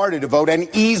it harder to vote and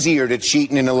easier to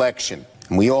cheat in an election.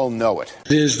 And we all know it.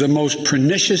 It is the most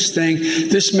pernicious thing.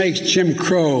 This makes Jim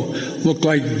Crow look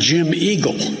like Jim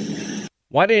Eagle.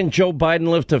 Why didn't Joe Biden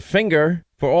lift a finger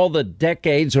for all the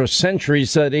decades or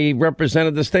centuries that he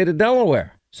represented the state of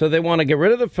Delaware? So they want to get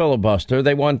rid of the filibuster.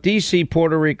 They want D.C.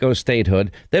 Puerto Rico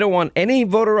statehood. They don't want any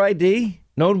voter ID.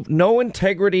 No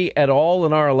integrity at all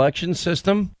in our election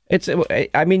system.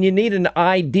 You need an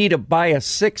ID to buy a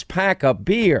 6-pack of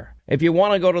beer. If you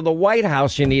want to go to the White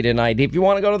House, you need an ID. If you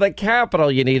want to go to the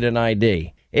Capitol, you need an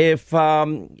ID. if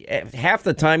half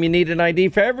the time you need an ID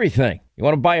for everything? You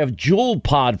want to buy a jewel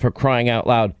pod, for crying out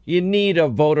loud. You need a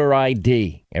voter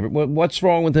ID. What's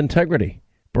wrong with integrity?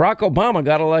 Barack Obama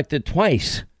got elected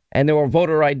twice, and there were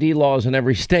voter ID laws in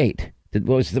every state.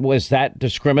 Was that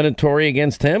discriminatory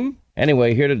against him?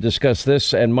 Anyway, here to discuss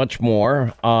this and much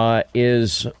more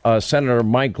is Senator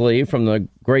Mike Lee from the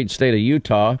great state of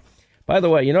Utah. By the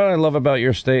way, you know what I love about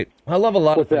your state? I love a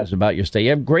lot of things about your state. You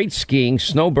have great skiing.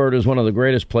 Snowbird is one of the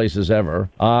greatest places ever.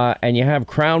 And you have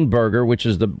Crown Burger, which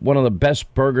is one of the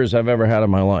best burgers I've ever had in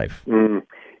my life.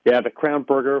 Yeah, the Crown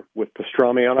Burger with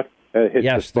pastrami on it.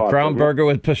 Yes, the Crown Burger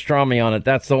with pastrami on it.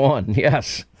 That's the one.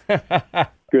 Yes.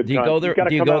 Good. Do you go there?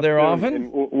 Do you go there often?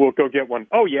 We'll go get one.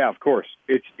 Oh yeah, of course.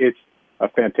 It's a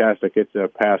fantastic. It's a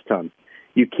pastime.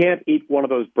 You can't eat one of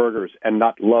those burgers and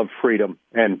not love freedom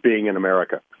and being in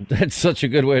America. That's such a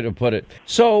good way to put it.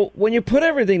 So when you put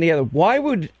everything together,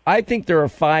 I think there are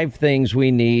 5 things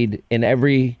we need in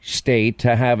every state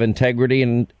to have integrity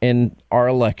in our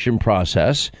election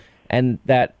process, and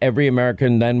that every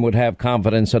American then would have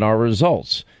confidence in our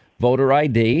results. Voter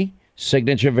ID,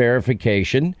 signature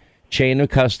verification, chain of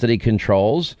custody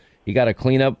controls. You got to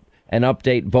clean up and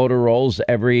update voter rolls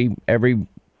every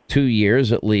 2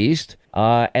 years at least.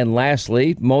 And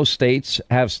lastly, most states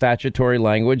have statutory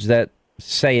language that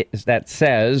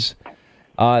says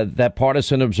that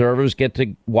partisan observers get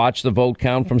to watch the vote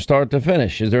count from start to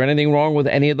finish. Is there anything wrong with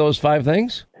any of those 5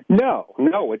 things? No,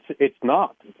 it's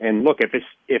not. And look, if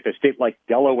a state like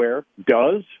Delaware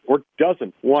does or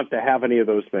doesn't want to have any of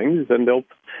those things, then they'll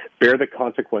bear the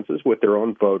consequences with their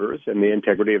own voters and the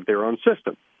integrity of their own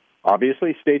system.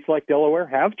 Obviously, states like Delaware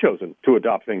have chosen to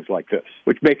adopt things like this,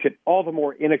 which makes it all the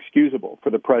more inexcusable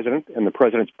for the president and the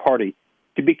president's party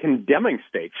to be condemning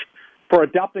states for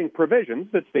adopting provisions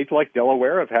that states like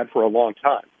Delaware have had for a long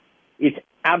time. It's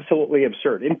absolutely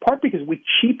absurd, in part because we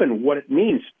cheapen what it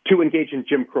means to engage in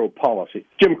Jim Crow policy.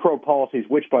 Jim Crow policies,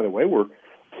 which, by the way, were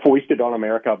foisted on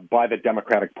America by the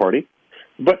Democratic Party.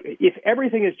 But if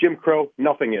everything is Jim Crow,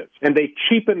 nothing is. And they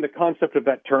cheapen the concept of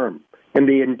that term and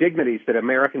the indignities that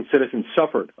American citizens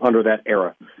suffered under that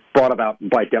era brought about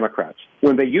by Democrats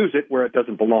when they use it where it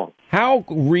doesn't belong. How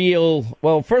real?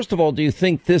 Well, first of all, do you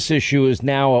think this issue is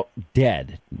now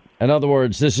dead? In other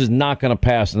words, this is not going to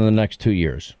pass in the next 2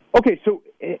 years. Okay, so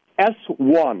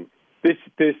S1, this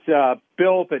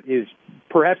bill that is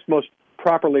perhaps most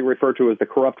properly referred to as the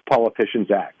Corrupt Politicians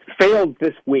Act, failed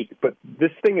this week, but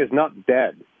this thing is not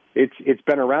dead. It's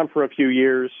been around for a few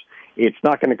years. It's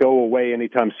not going to go away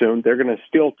anytime soon. They're going to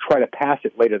still try to pass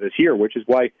it later this year, which is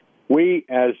why we,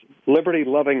 as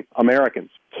liberty-loving Americans,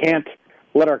 can't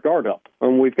let our guard up,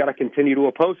 and we've got to continue to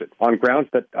oppose it on grounds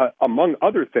that, among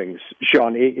other things,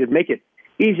 Sean, it make it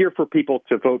easier for people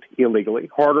to vote illegally,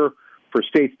 harder for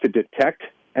states to detect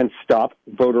and stop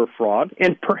voter fraud,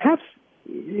 and perhaps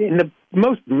in the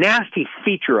most nasty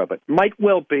feature of it might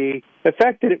well be the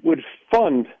fact that it would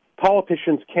fund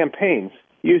politicians' campaigns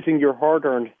using your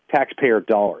hard-earned taxpayer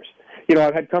dollars. You know,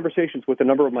 I've had conversations with a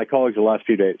number of my colleagues the last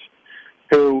few days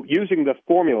who, using the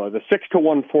formula, the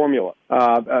 6-to-1 formula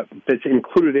that's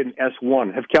included in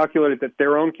S1, have calculated that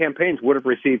their own campaigns would have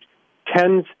received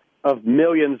tens of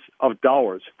millions of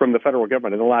dollars from the federal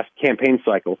government in the last campaign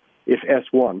cycle if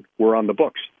S1 were on the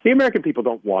books. The American people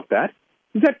don't want that.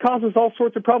 That causes all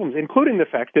sorts of problems, including the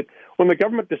fact that when the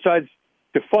government decides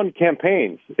to fund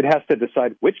campaigns, it has to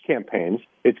decide which campaigns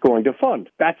it's going to fund.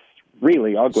 That's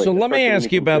really ugly. So let me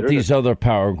ask you about these other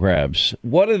power grabs.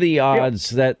 What are the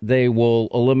odds that they will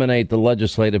eliminate the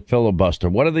legislative filibuster?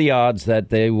 What are the odds that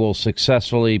they will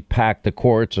successfully pack the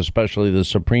courts, especially the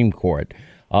Supreme Court?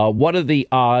 What are the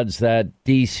odds that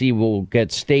D.C. will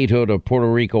get statehood or Puerto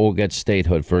Rico will get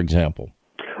statehood, for example?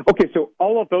 Okay, so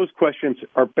all of those questions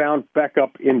are bound back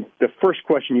up in the first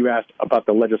question you asked about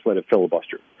the legislative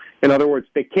filibuster. In other words,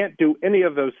 they can't do any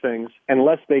of those things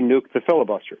unless they nuke the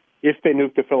filibuster. If they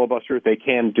nuke the filibuster, they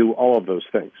can do all of those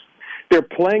things. They're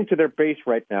playing to their base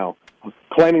right now,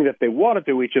 claiming that they want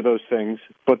to do each of those things,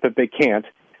 but that they can't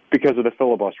because of the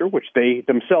filibuster, which they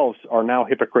themselves are now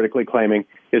hypocritically claiming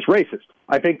is racist.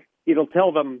 I think it'll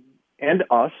tell them and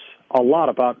us a lot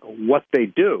about what they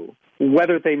do,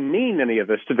 whether they mean any of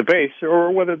this to the base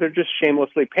or whether they're just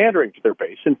shamelessly pandering to their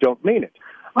base and don't mean it.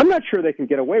 I'm not sure they can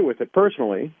get away with it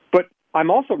personally, but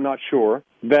I'm also not sure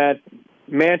that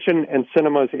Manchin and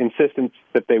Sinema's insistence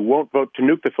that they won't vote to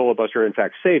nuke the filibuster, in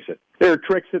fact, saves it. There are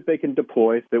tricks that they can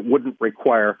deploy that wouldn't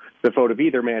require the vote of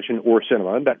either Manchin or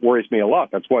Sinema, and that worries me a lot.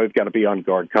 That's why we've got to be on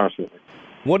guard constantly.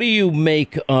 What do you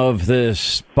make of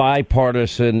this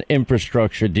bipartisan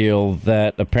infrastructure deal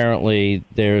that apparently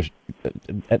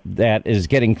that is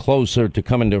getting closer to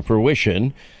coming to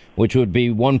fruition, which would be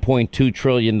 $1.2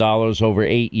 trillion over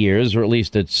 8 years, or at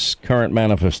least its current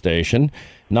manifestation,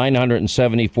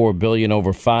 $974 billion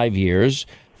over 5 years,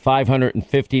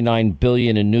 $559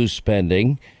 billion in new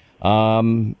spending.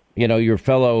 Your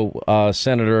fellow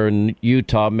senator in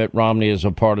Utah, Mitt Romney, is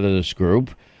a part of this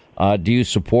group. Do you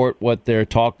support what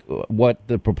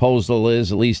the proposal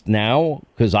is, at least now?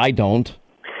 Because I don't.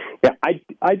 Yeah,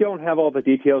 I don't have all the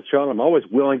details, Sean. I'm always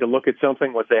willing to look at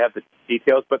something once they have the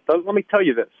details. But let me tell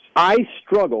you this. I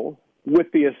struggle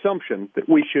with the assumption that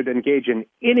we should engage in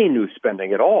any new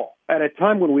spending at all at a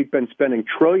time when we've been spending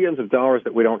trillions of dollars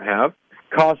that we don't have,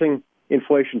 causing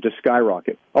inflation to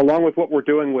skyrocket, along with what we're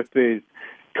doing with the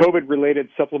COVID-related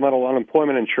supplemental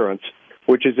unemployment insurance,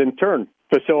 which is in turn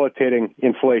facilitating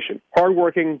inflation.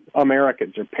 Hardworking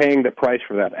Americans are paying the price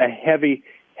for that, a heavy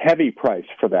price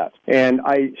for that. And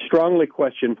I strongly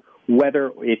question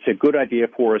whether it's a good idea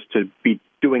for us to be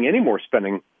doing any more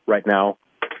spending right now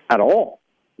at all,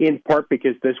 in part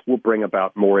because this will bring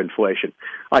about more inflation.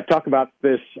 I talk about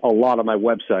this a lot on my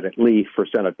website at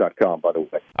leeforsenate.com, by the way.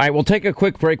 All right, we'll take a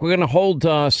quick break. We're going to hold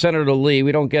Senator Lee.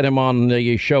 We don't get him on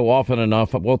the show often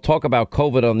enough. We'll talk about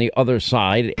COVID on the other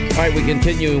side. All right, we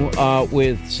continue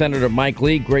with Senator Mike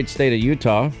Lee, great state of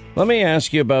Utah. Let me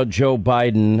ask you about Joe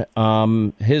Biden,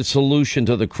 his solution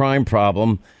to the crime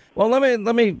problem. Well, let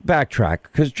me backtrack,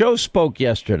 because Joe spoke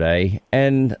yesterday,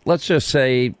 and let's just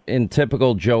say in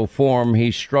typical Joe form,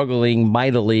 he's struggling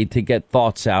mightily to get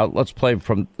thoughts out. Let's play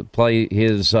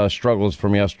his struggles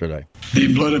from yesterday.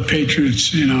 The blood of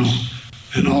patriots,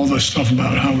 and all the stuff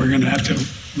about how we're going to have to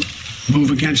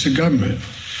move against the government.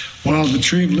 Well, the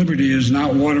tree of liberty is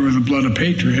not water with the blood of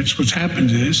patriots. What's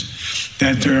happened is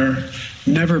that there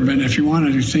never been, if you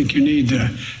wanted to think you need to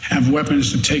have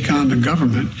weapons to take on the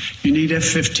government, you need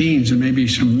F-15s and maybe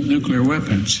some nuclear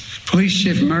weapons. Police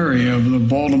Chief Murray of the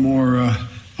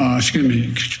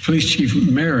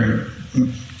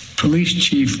Police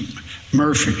Chief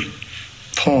Murphy,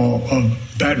 Paul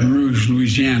of Baton Rouge,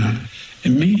 Louisiana, it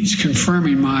means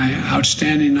confirming my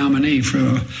outstanding nominee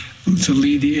to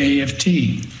lead the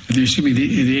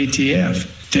the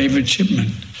ATF, David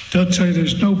Chipman. They'll tell you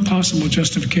there's no possible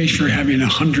justification for having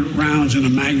 100 rounds in a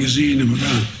magazine of a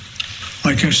gun.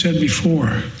 Like I said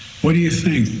before, what do you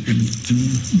think?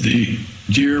 The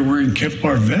deer wearing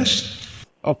Kevlar vest?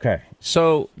 Okay,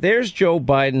 so there's Joe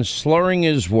Biden slurring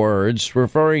his words,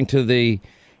 referring to the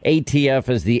ATF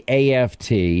as the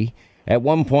AFT, at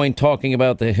one point talking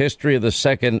about the history of the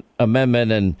Second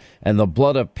Amendment and the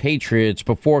blood of patriots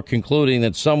before concluding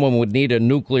that someone would need a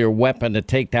nuclear weapon to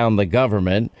take down the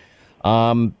government.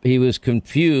 He was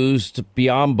confused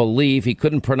beyond belief. He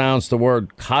couldn't pronounce the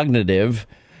word cognitive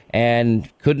and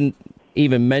couldn't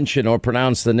even mention or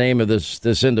pronounce the name of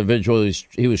this individual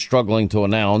he was struggling to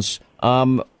announce.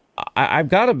 I've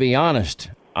got to be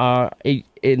honest.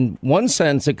 In one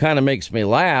sense, it kind of makes me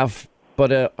laugh.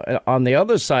 But on the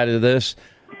other side of this,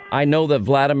 I know that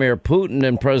Vladimir Putin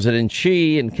and President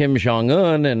Xi and Kim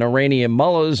Jong-un and Iranian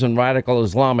mullahs and radical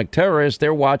Islamic terrorists,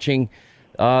 they're watching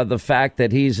the fact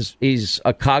that he's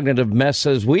a cognitive mess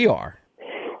as we are.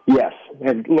 Yes.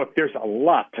 And look, there's a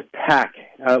lot to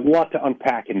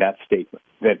unpack in that statement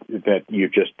that you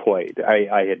just played.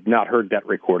 I had not heard that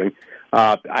recording.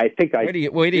 I think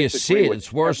wait do you see it?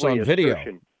 It's worse on video.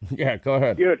 Yeah, go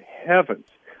ahead. Good heavens.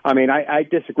 I mean, I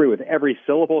disagree with every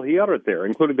syllable he uttered there,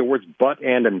 including the words but,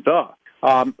 and the.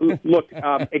 Look,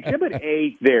 Exhibit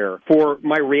A there for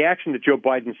my reaction to Joe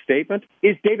Biden's statement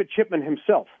is David Chipman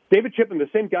himself. David Chipman, the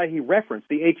same guy he referenced,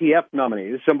 the ATF nominee,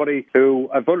 is somebody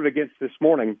who I voted against this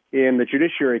morning in the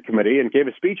Judiciary Committee and gave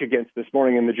a speech against this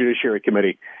morning in the Judiciary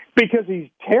Committee because he's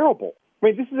terrible. I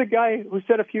mean, this is a guy who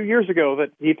said a few years ago that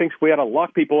he thinks we ought to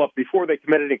lock people up before they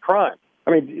commit any crime. I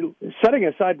mean, setting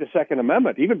aside the Second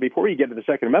Amendment, even before you get to the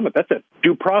Second Amendment, that's a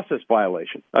due process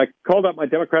violation. I called up my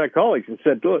Democratic colleagues and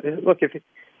said, look, if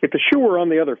the shoe were on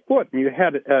the other foot and you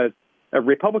had a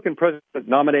Republican president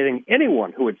nominating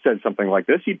anyone who had said something like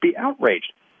this, you'd be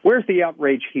outraged. Where's the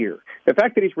outrage here? The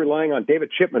fact that he's relying on David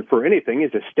Chipman for anything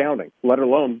is astounding, let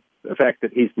alone the fact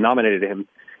that he's nominated him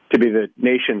to be the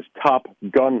nation's top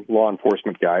gun law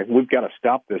enforcement guy. We've got to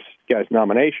stop this guy's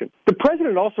nomination. The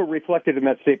president also reflected in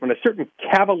that statement a certain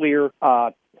cavalier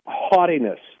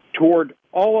haughtiness toward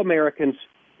all Americans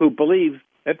who believe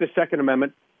that the Second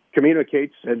Amendment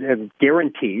communicates and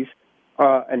guarantees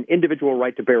an individual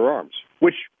right to bear arms,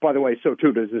 which, by the way, so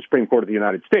too does the Supreme Court of the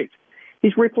United States.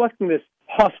 He's reflecting this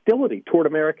hostility toward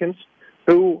Americans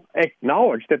who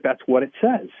acknowledge that that's what it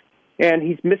says. And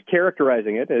he's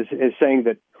mischaracterizing it as saying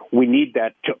that we need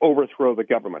that to overthrow the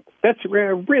government. That's a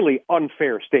really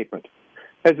unfair statement.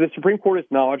 As the Supreme Court has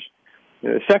acknowledged,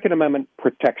 The Second Amendment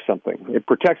protects something. It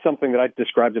protects something that I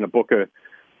described in a book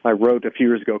I wrote a few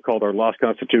years ago called Our Lost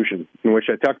Constitution, in which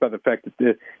I talked about the fact that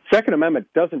the Second Amendment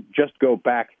doesn't just go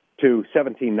back to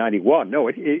 1791. No,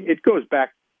 it goes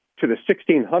back to the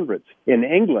 1600s in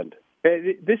England.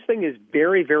 This thing is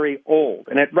very, very old,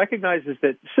 and it recognizes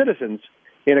that citizens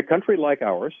in a country like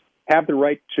ours have the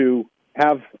right to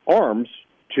have arms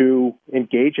to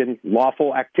engage in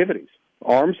lawful activities,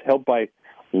 arms held by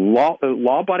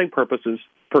law-abiding persons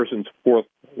for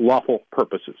lawful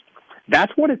purposes.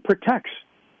 That's what it protects.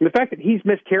 And the fact that he's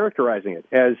mischaracterizing it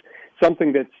as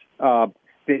something that's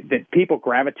that people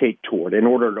gravitate toward in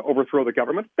order to overthrow the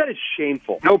government, that is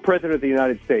shameful. No president of the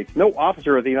United States, no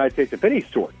officer of the United States of any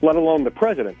sort, let alone the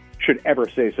president, should ever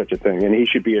say such a thing, and he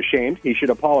should be ashamed. He should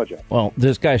apologize. Well,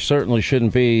 this guy certainly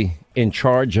shouldn't be in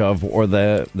charge of or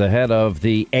the head of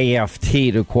the AFT,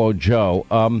 to quote Joe.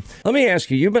 Let me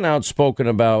ask you, you've been outspoken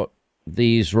about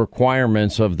these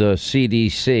requirements of the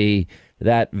CDC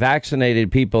that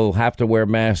vaccinated people have to wear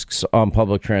masks on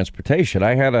public transportation.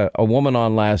 I had a woman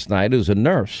on last night who's a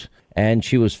nurse, and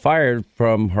she was fired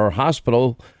from her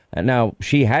hospital. And now,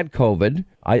 she had COVID.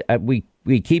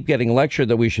 We keep getting lectured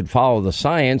that we should follow the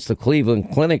science. The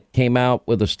Cleveland Clinic came out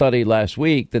with a study last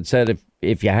week that said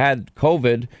if you had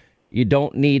COVID, you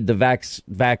don't need the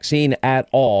vaccine at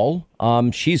all.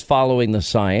 She's following the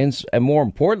science. And more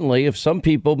importantly, if some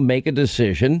people make a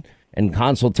decision in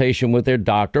consultation with their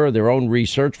doctor or their own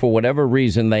research for whatever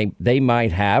reason they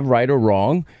might have, right or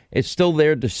wrong, it's still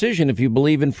their decision if you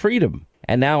believe in freedom.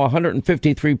 And now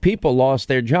 153 people lost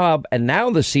their job. And now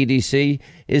the CDC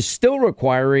is still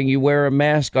requiring you wear a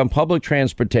mask on public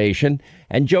transportation.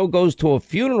 And Joe goes to a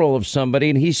funeral of somebody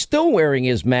and he's still wearing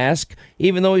his mask,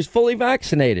 even though he's fully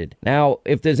vaccinated. Now,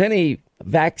 if there's any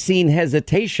vaccine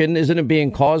hesitation, isn't it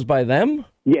being caused by them?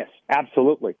 Yes,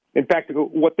 absolutely. In fact,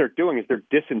 what they're doing is they're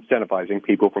disincentivizing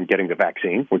people from getting the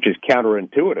vaccine, which is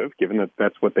counterintuitive, given that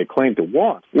that's what they claim to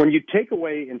want. When you take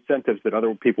away incentives that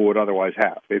other people would otherwise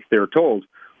have, if they're told,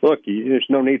 look, there's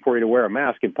no need for you to wear a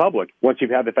mask in public, once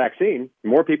you've had the vaccine,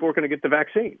 more people are going to get the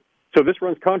vaccine. So this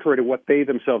runs contrary to what they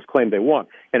themselves claim they want.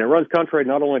 And it runs contrary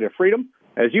not only to freedom,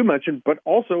 as you mentioned, but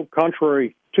also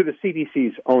contrary to the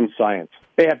CDC's own science.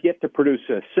 They have yet to produce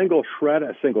a single shred,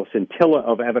 a single scintilla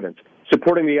of evidence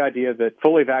supporting the idea that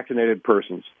fully vaccinated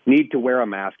persons need to wear a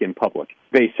mask in public.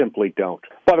 They simply don't.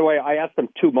 By the way, I asked them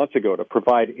 2 months ago to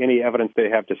provide any evidence they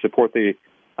have to support the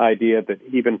idea that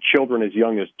even children as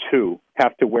young as 2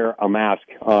 have to wear a mask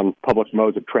on public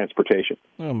modes of transportation.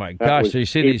 Oh, my gosh. So you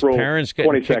see these parents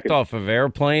getting kicked off of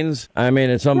airplanes? I mean,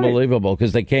 it's unbelievable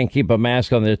because they can't keep a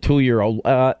mask on their 2-year-old.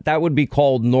 That would be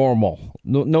called normal.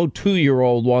 No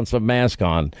 2-year-old wants a mask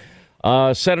on.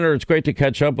 Senator, it's great to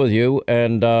catch up with you,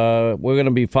 and we're going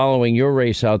to be following your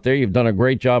race out there. You've done a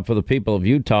great job for the people of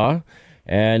Utah,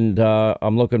 and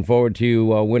I'm looking forward to you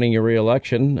winning your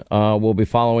reelection. We'll be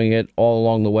following it all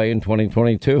along the way in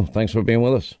 2022. Thanks for being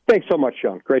with us. Thanks so much,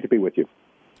 Sean. Great to be with you.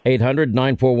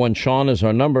 800-941-SEAN is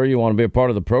our number. You want to be a part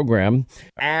of the program.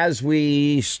 As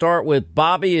we start with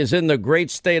Bobby is in the great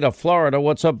state of Florida.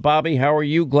 What's up, Bobby? How are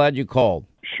you? Glad you called.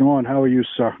 Sean, how are you,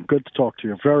 sir? Good to talk to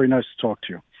you. Very nice to talk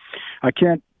to you. I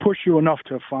can't push you enough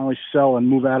to finally sell and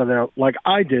move out of there like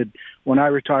I did when I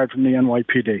retired from the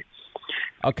NYPD.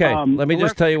 Okay, let me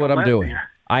just tell you what I'm doing.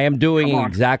 I am doing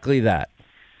exactly that.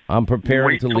 I'm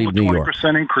preparing to leave New York. Wait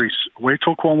till the 20% increase. Wait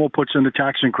till Cuomo puts in the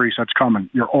tax increase that's coming.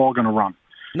 You're all going to run.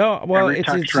 No, well,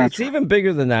 it's even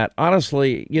bigger than that.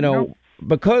 Honestly,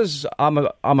 because I'm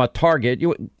a target.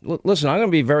 Listen, I'm going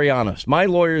to be very honest. My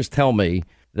lawyers tell me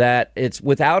that it's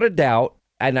without a doubt,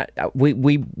 and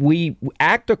we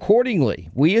act accordingly.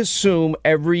 We assume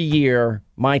every year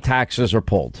my taxes are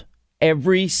pulled.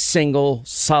 Every single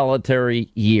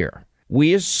solitary year.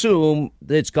 We assume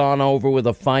it's gone over with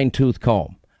a fine-tooth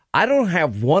comb. I don't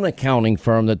have one accounting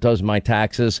firm that does my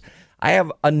taxes. I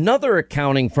have another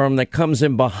accounting firm that comes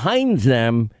in behind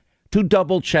them to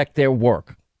double-check their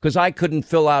work because I couldn't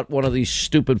fill out one of these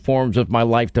stupid forms if my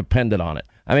life depended on it.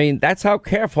 I mean, that's how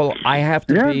careful I have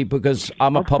to be because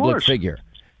I'm a public figure.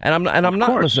 And I'm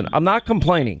not, listen, I'm not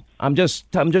complaining. I'm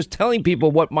just telling people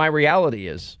what my reality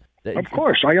is. Of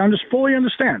course, I fully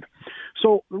understand.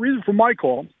 So the reason for my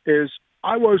call is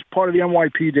I was part of the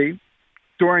NYPD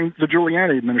during the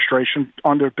Giuliani administration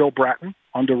under Bill Bratton,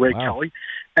 under Ray Kelly.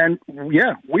 And,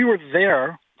 we were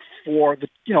there for the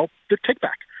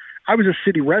take-back. I was a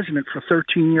city resident for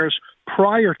 13 years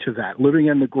prior to that, living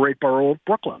in the great borough of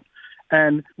Brooklyn.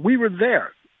 And we were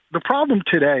there. The problem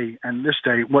today and this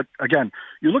day, you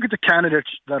look at the candidates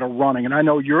that are running, and I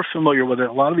know you're familiar with it.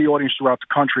 A lot of the audience throughout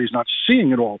the country is not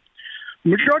seeing it all.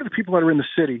 The majority of the people that are in the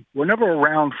city were never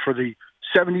around for the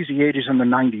 70s, the 80s, and the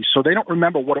 90s. So they don't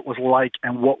remember what it was like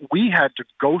and what we had to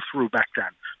go through back then.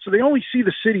 So they only see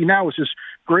the city now as this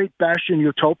great bastion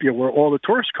utopia where all the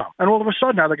tourists come. And all of a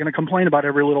sudden now they're going to complain about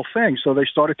every little thing. So they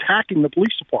start attacking the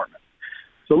police department.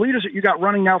 The leaders that you got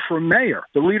running now for mayor,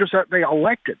 the leaders that they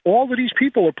elected, all of these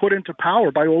people are put into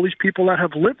power by all these people that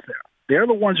have lived there. They're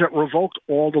the ones that revoked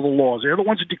all of the laws. They're the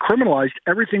ones that decriminalized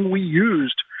everything we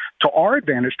used to our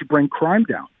advantage to bring crime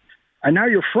down. And now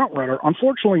your front runner,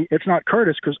 unfortunately, it's not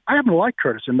Curtis, because I happen to like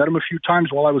Curtis and met him a few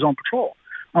times while I was on patrol.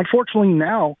 Unfortunately,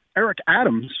 now Eric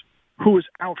Adams, who is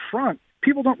out front,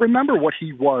 people don't remember what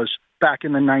he was back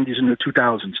in the 90s and the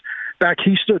 2000s. Back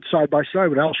he stood side by side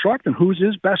with Al Sharpton, who's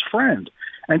his best friend,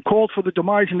 and called for the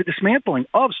demise and the dismantling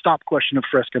of Stop, Question, and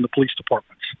Frisk and the police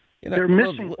departments. They're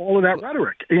missing all of that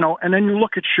rhetoric, and then you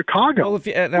look at Chicago. Well,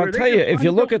 I'll tell you, if you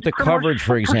look at the coverage,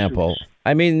 for example,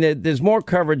 I mean, there's more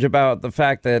coverage about the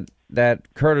fact that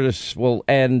Curtis will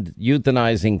end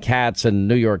euthanizing cats in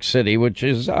New York City, which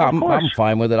is, I'm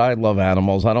fine with it. I love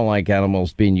animals. I don't like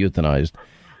animals being euthanized.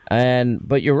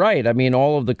 But you're right. I mean,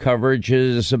 all of the coverage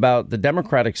is about the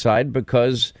Democratic side,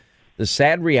 because the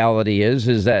sad reality is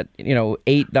that,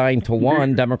 8-9 to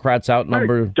 1 Democrats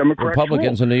outnumber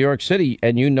Republicans in New York City.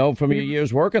 And from your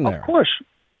years working there. Of course.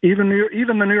 Even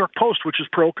the New York Post, which is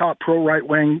pro-cop,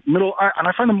 pro-right-wing, middle, and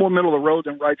I find them more middle of the road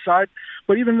than right side,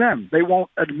 but even them, they won't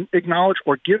acknowledge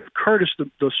or give Curtis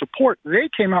the support. They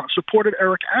came out and supported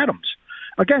Eric Adams.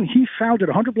 Again, he founded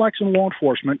 100 Blacks in Law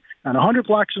Enforcement and 100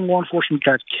 Blacks in Law Enforcement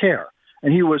that care.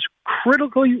 And he was very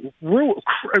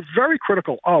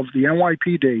critical of the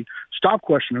NYPD, Stop,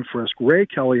 Question, and Frisk, Ray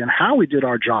Kelly, and how we did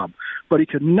our job. But he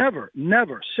could never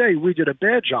say we did a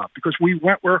bad job, because we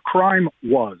went where crime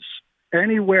was.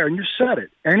 Anywhere, and you said it,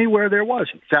 anywhere there was,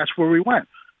 that's where we went.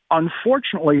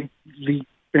 Unfortunately, the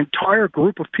entire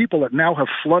group of people that now have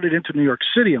flooded into New York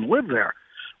City and live there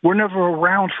were never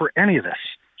around for any of this.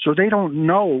 So they don't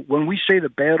know when we say the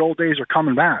bad old days are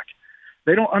coming back.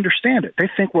 They don't understand it. They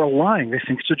think we're lying. They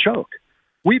think it's a joke.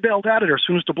 We bailed out of there as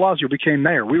soon as de Blasio became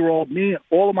mayor. We were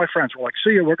all of my friends were like,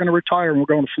 see ya, we're going to retire and we're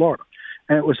going to Florida.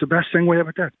 And it was the best thing we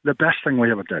ever did. The best thing we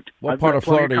ever did. What part of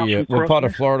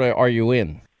Florida are you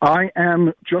in? I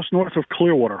am just north of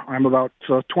Clearwater. I'm about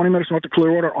 20 minutes north of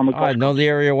Clearwater on the Gulf Coast. I know the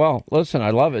area well. Listen, I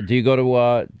love it. Do you go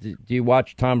to? Do you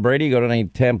watch Tom Brady? Go to any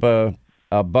Tampa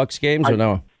Bucks games or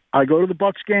no? I go to the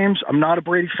Bucks games. I'm not a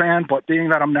Brady fan, but being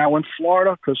that I'm now in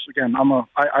Florida, because again,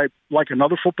 I like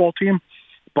another football team,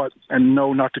 and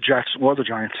no, not the Jets or the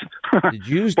Giants. Did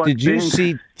you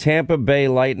see Tampa Bay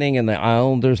Lightning and the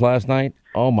Islanders last night?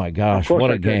 Oh my gosh, what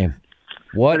a game!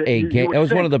 What a game! It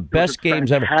was one of the best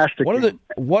games ever.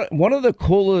 One of the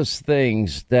coolest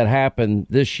things that happened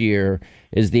this year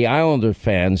is the Islander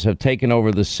fans have taken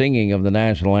over the singing of the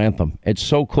national anthem. It's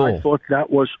so cool. I thought that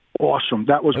was awesome.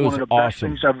 That was one of the best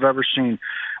things I've ever seen.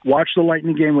 Watch the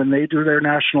Lightning game when they do their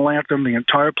national anthem. The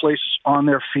entire place is on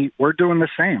their feet. We're doing the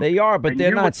same. They are, but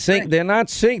they're not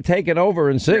taking over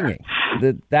and singing.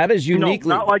 Yeah. That is uniquely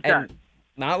not like that.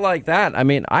 Not like that. I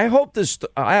mean, I hope this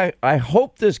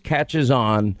catches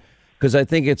on, because I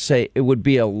think it would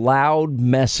be a loud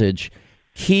message.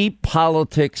 Keep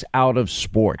politics out of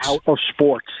sports. Out of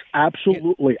sports,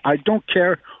 absolutely. I don't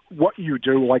care what you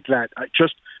do like that.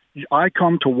 I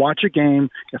come to watch a game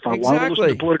if I want to listen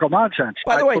to political nonsense.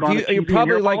 By the way, you're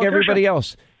probably like everybody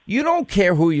else. You don't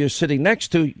care who you're sitting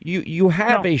next to. You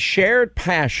have a shared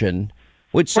passion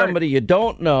with somebody you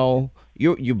don't know.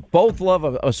 You both love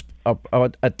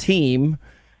a team.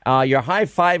 You're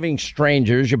high-fiving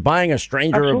strangers. You're buying a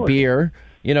stranger a beer.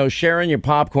 Sharing your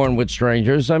popcorn with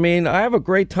strangers. I mean, I have a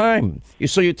great time.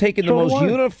 So you're taking the most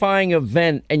unifying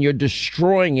event and you're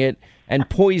destroying it and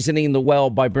poisoning the well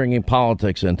by bringing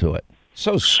politics into it.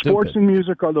 So stupid. Sports and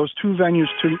music are those two venues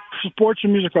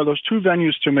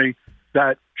to me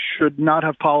that should not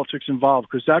have politics involved,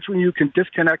 because that's when you can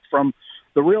disconnect from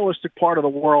the realistic part of the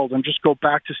world and just go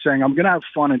back to saying, I'm going to have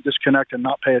fun and disconnect and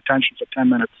not pay attention for 10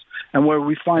 minutes. And where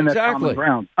we find that common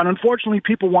ground. And unfortunately,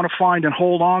 people want to find and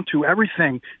hold on to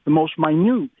everything, the most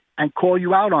minute, and call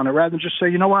you out on it rather than just say,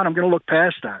 you know what, I'm going to look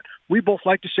past that. We both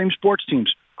like the same sports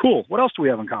teams. Cool. What else do we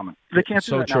have in common? They can't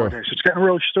do that nowadays. It's getting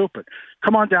really stupid.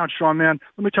 Come on down, Sean, man.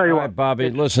 Let me tell you what. Right, Bobby,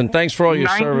 listen, thanks for all your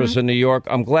service in New York.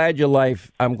 I'm glad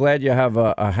you have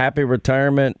a happy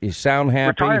retirement. You sound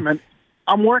happy. Retirement?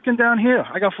 I'm working down here.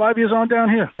 I got 5 years on down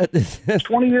here.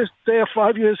 20 years there,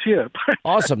 5 years here.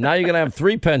 Awesome. Now you're going to have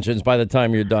 3 pensions by the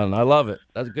time you're done. I love it.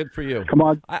 That's good for you. Come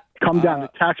on. Come down. The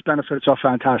tax benefits are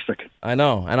fantastic. I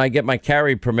know. And I get my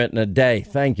carry permit in a day.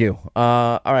 Thank you.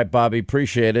 All right, Bobby.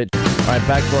 Appreciate it. All right,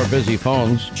 back to our busy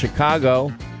phones.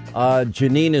 Chicago.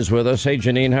 Janine is with us. Hey,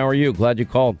 Janine, how are you? Glad you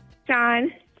called.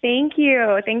 John, Thank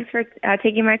you. Thanks for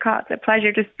taking my call. It's a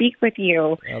pleasure to speak with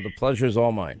you. The pleasure is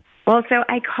all mine. Well, so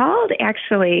I called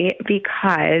actually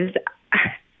because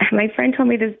my friend told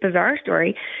me this bizarre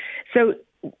story. So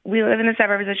we live in the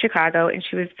suburbs of Chicago, and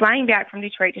she was flying back from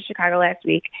Detroit to Chicago last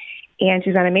week, and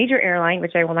she's on a major airline,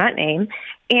 which I will not name.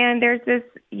 And there's this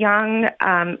young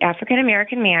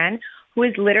African-American man who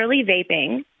is literally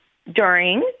vaping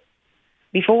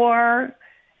before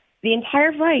the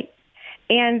entire flight.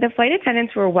 And the flight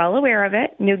attendants were well aware of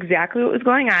it, knew exactly what was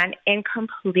going on, and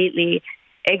completely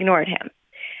ignored him.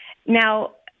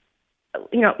 Now,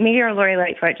 Mayor Lori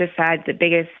Lightfoot just said the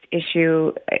biggest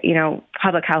issue,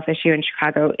 public health issue in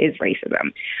Chicago is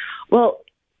racism. Well,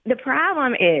 the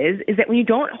problem is that when you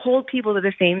don't hold people to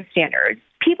the same standards,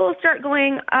 people start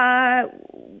going,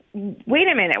 wait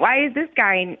a minute, why is this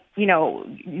guy,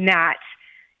 not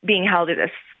being held to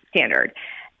this standard?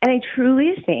 And I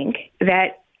truly think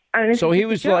that. So he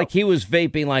was he was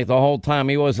vaping like the whole time.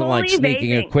 He wasn't fully like sneaking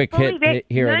vaping, a quick hit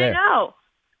here or there.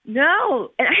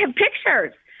 No. And I have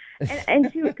pictures.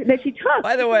 That she took.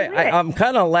 By the way, I'm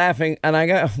kind of laughing, and I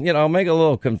got, I'll make a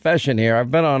little confession here.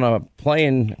 I've been on a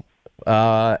plane,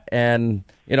 and,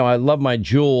 I love my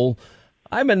Juul.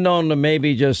 I've been known to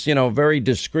maybe just, very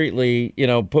discreetly,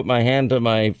 put my hand to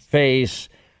my face,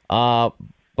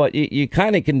 but you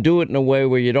kind of can do it in a way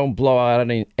where you don't blow out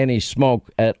any smoke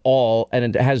at all,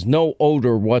 and it has no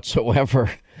odor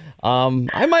whatsoever.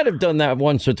 I might have done that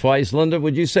once or twice. Linda,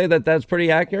 would you say that that's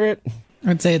pretty accurate?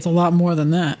 I'd say it's a lot more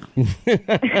than that.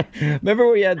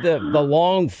 Remember we had the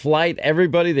long flight,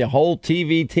 everybody, the whole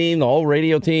TV team, the whole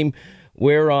radio team.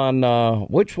 We're on,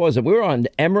 which was it? We were on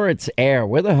Emirates Air.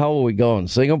 Where the hell were we going?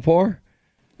 Singapore?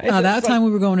 That time we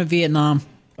were going to Vietnam.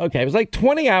 Okay, it was like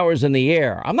 20 hours in the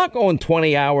air. I'm not going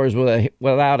 20 hours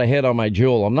without a hit on my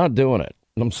Juul. I'm not doing it.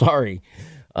 I'm sorry.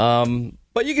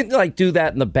 But you can do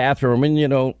that in the bathroom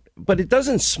and, but it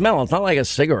doesn't smell. It's not like a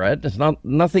cigarette. It's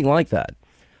nothing like that.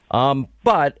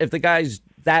 But if the guy's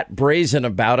that brazen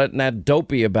about it and that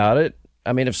dopey about it,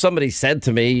 I mean, if somebody said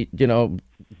to me,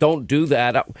 don't do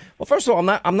that. Well, first of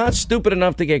all, I'm not stupid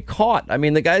enough to get caught. I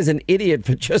mean, the guy's an idiot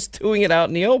for just doing it out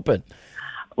in the open.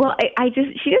 Well,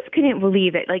 she just couldn't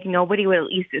believe it. Like, nobody would at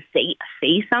least just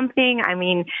say something. I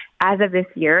mean, as of this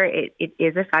year, it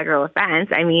is a federal offense.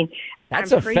 I mean,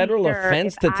 that's a federal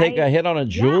offense to take a hit on a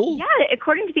Juul? Yeah,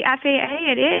 according to the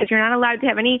FAA, it is. You're not allowed to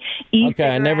have any Okay,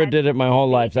 I never did it my whole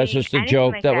life. That's just a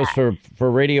joke. That was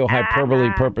for radio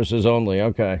hyperbole purposes only.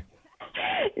 Okay.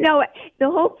 No, the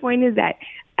whole point is that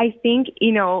I think,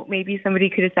 maybe somebody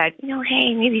could have said,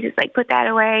 hey, maybe just put that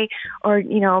away, or,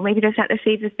 maybe that's not the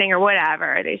safest thing or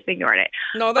whatever. They just ignored it.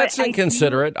 No, that's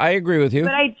inconsiderate. I agree with you.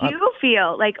 But I do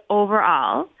feel like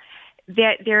overall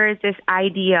that there is this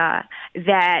idea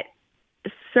that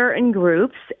certain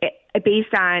groups,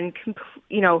 based on,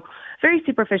 very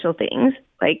superficial things,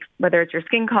 like whether it's your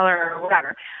skin color or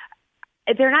whatever,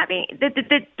 they're not being,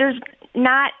 there's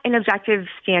not an objective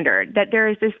standard, that there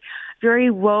is this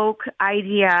very woke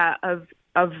idea of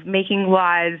making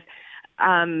laws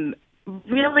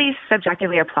really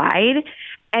subjectively applied,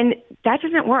 and that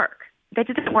doesn't work.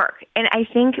 And I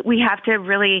think we have to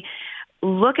really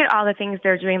look at all the things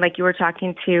they're doing, like you were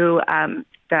talking to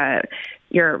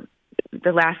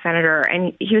the last senator,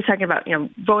 and he was talking about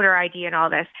voter ID and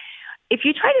all this. If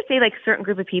you try to say certain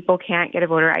group of people can't get a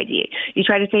voter ID, you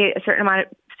try to say a certain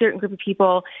group of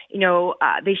people,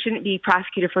 they shouldn't be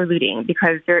prosecuted for looting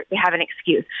because they have an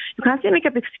excuse. You constantly make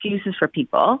up excuses for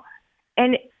people,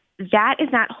 and that is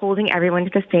not holding everyone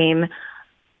to the same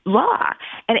law.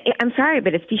 And I'm sorry,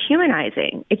 but it's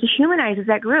dehumanizing. It dehumanizes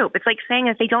that group. It's like saying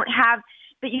that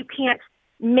that you can't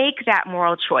make that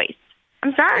moral choice.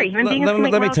 I'm sorry. Let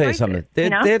me tell you something.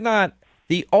 They're not.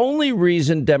 The only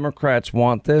reason Democrats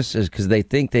want this is because they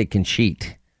think they can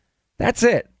cheat. That's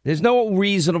it. There's no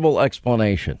reasonable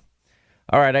explanation.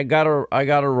 All right, I got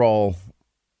to roll.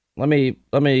 Let me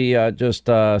just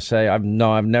say I've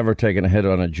never taken a hit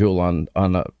on a Juul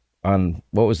on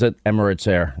what was it, Emirates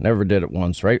Air. Never did it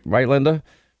once, right, Linda?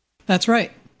 That's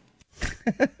right.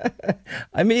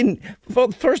 I mean,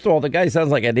 well, first of all, the guy sounds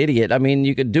like an idiot. I mean,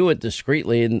 you could do it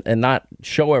discreetly and not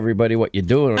show everybody what you're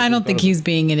doing. I don't think he's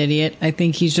being an idiot. I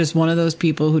think he's just one of those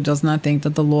people who does not think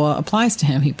that the law applies to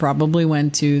him. He probably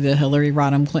went to the Hillary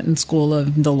Rodham Clinton school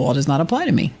of the law does not apply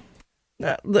to me.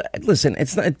 Listen,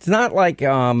 it's not like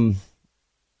I mean,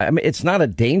 it's not a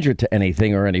danger to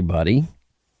anything or anybody.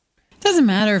 Doesn't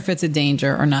matter if it's a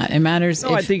danger or not. It matters.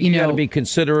 No, I think you got to be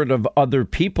considerate of other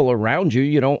people around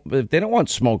you. If they don't want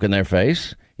smoke in their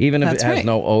face, Even if That's it has right.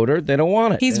 no odor, they don't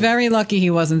want it. He's very lucky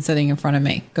he wasn't sitting in front of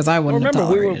me because I wouldn't have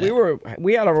tolerated it.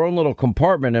 We had our own little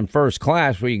compartment in first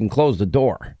class where you can close the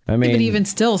door. I mean, but even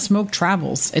still, smoke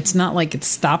travels. It's not like it's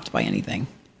stopped by anything.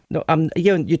 No,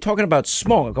 you're talking about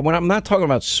smoke. When I'm not talking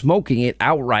about smoking it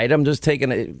outright, I'm just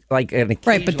taking it like an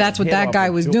occasional right. But that's what that guy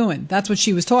was doing. That's what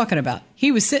she was talking about.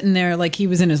 He was sitting there like he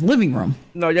was in his living room.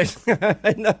 No, yes, no.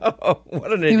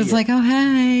 What an idiot. He was like, "Oh,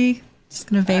 hey, just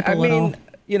gonna vape a little." Mean,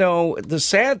 you know, the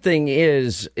sad thing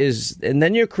is, and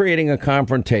then you're creating a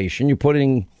confrontation. You're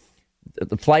putting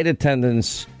the flight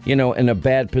attendants, in a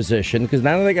bad position because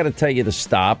now they got to tell you to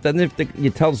stop. Then if you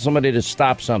tell somebody to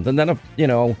stop something, then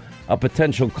a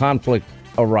potential conflict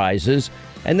arises.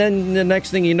 And then the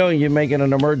next thing you know, you're making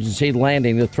an emergency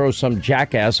landing to throw some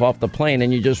jackass off the plane,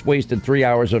 and you just wasted 3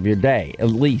 hours of your day, at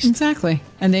least. Exactly.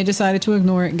 And they decided to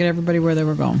ignore it and get everybody where they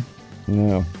were going.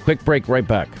 Yeah. Quick break, right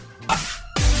back.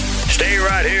 Stay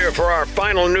right here for our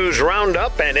final news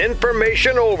roundup and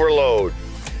information overload.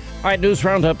 All right, news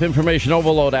roundup, information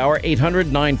overload hour,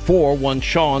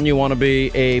 800-941-SEAN. You want to be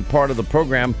a part of the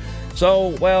program.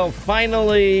 So,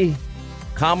 finally,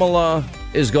 Kamala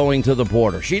is going to the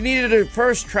border. She needed to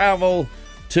first travel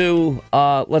to,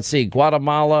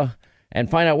 Guatemala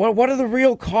and find out what are the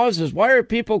real causes. Why are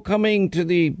people coming to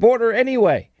the border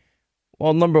anyway?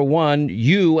 Well, number one,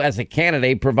 you as a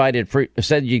candidate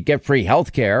said you'd get free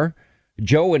health care.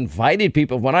 Joe invited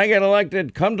people. When I get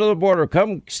elected, come to the border.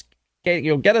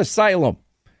 You'll get asylum.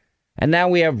 And now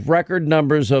we have record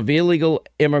numbers of illegal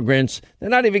immigrants. They're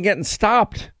not even getting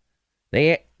stopped.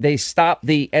 They stopped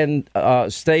the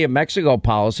stay in Mexico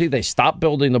policy. They stopped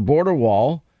building the border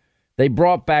wall. They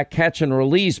brought back catch and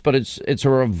release, but it's a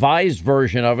revised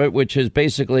version of it, which is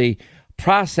basically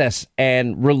process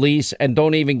and release and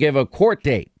don't even give a court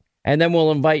date. And then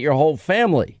we'll invite your whole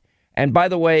family. And by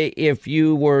the way, if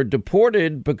you were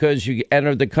deported because you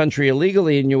entered the country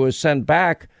illegally and you were sent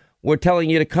back, we're telling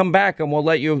you to come back and we'll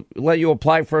let you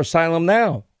apply for asylum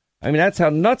now. I mean, that's how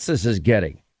nuts this is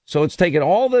getting. So it's taken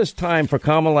all this time for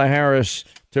Kamala Harris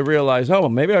to realize,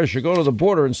 maybe I should go to the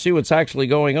border and see what's actually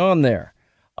going on there.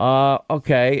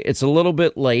 Okay, it's a little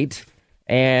bit late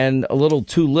and a little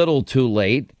too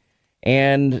late.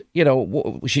 And,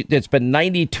 it's been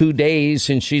 92 days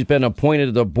since she's been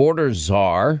appointed the border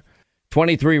czar.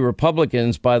 23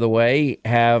 Republicans, by the way,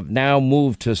 have now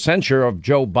moved to censure of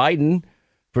Joe Biden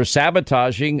for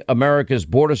sabotaging America's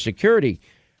border security.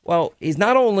 Well,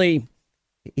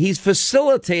 he's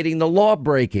facilitating the law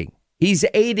breaking. He's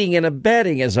aiding and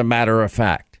abetting, as a matter of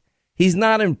fact. He's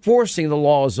not enforcing the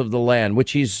laws of the land,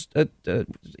 which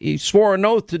he swore an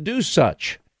oath to do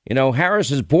such.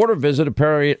 Harris's border visit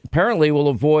apparently will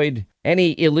avoid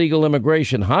any illegal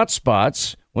immigration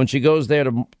hotspots. When she goes there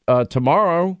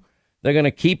tomorrow, they're going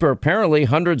to keep her apparently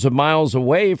hundreds of miles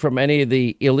away from any of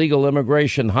the illegal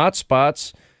immigration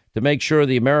hotspots to make sure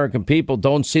the American people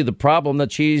don't see the problem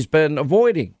that she's been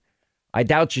avoiding. I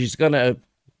doubt she's going to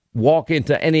walk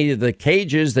into any of the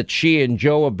cages that she and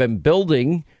Joe have been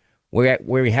building, where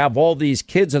we have all these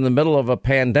kids in the middle of a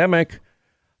pandemic,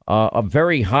 a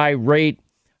very high rate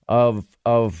of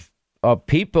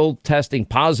people testing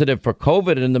positive for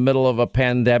COVID in the middle of a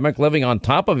pandemic, living on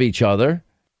top of each other.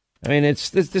 I mean,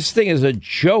 this thing is a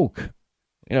joke.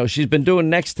 She's been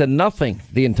doing next to nothing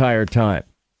the entire time.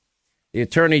 The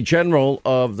Attorney General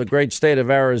of the great state of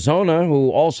Arizona,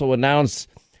 who also announced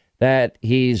that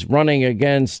he's running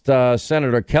against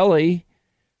Senator Kelly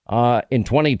in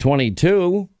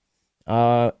 2022,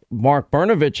 Mark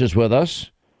Brnovich is with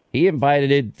us. He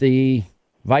invited the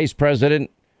vice president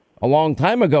a long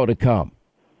time ago to come.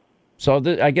 So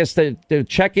I guess they're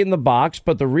checking the box.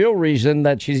 But the real reason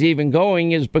that she's even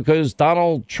going is because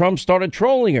Donald Trump started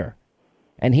trolling her.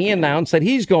 And he announced that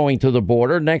he's going to the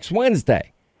border next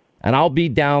Wednesday. And I'll be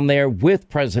down there with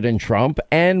President Trump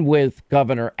and with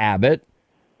Governor Abbott.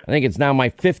 I think it's now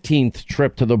my 15th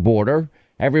trip to the border,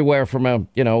 everywhere from,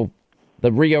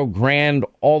 the Rio Grande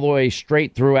all the way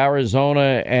straight through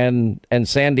Arizona and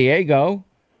San Diego.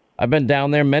 I've been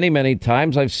down there many, many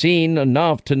times. I've seen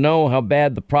enough to know how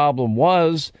bad the problem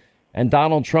was, and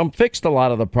Donald Trump fixed a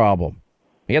lot of the problem.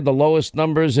 He had the lowest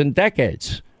numbers in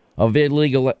decades of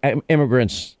illegal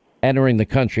immigrants entering the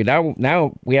country.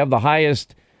 Now we have the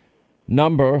highest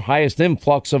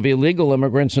influx of illegal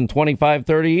immigrants in 25,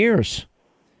 30 years.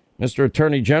 Mr.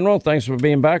 Attorney General, thanks for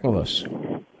being back with us.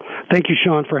 Thank you,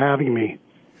 Sean, for having me.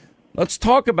 Let's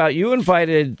talk about, you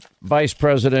invited Vice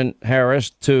President Harris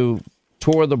to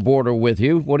tour the border with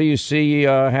you. What do you see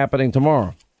happening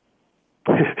tomorrow?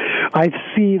 I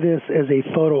see this as a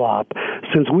photo op.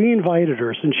 Since we invited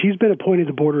her, since she's been appointed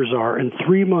the border czar, in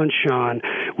 3 months, Sean,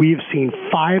 we have seen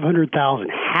 500,000,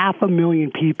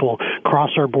 500,000 people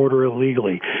cross our border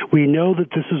illegally. We know that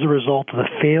this is a result of the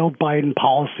failed Biden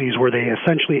policies where they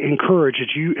essentially encourage, as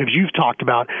you've talked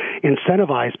about,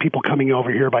 incentivize people coming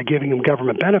over here by giving them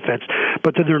government benefits,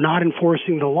 but that they're not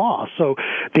enforcing the law. So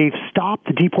they've stopped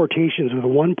the deportations of the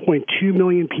 1.2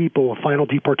 million people with final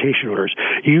deportation orders.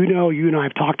 You and I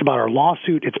have talked about our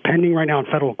lawsuit. It's pending right now in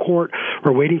federal court.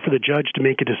 We're waiting for the judge to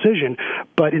make a decision.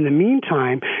 But in the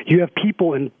meantime, you have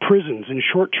people in prisons in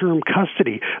short-term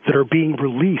custody that are being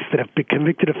released that have been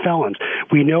convicted of felons.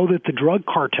 We know that the drug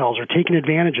cartels are taking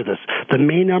advantage of this. The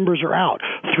May numbers are out.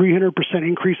 300%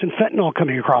 increase in fentanyl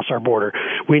coming across our border.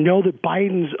 We know that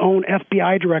Biden's own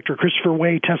FBI director, Christopher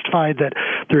Wray, testified that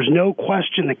there's no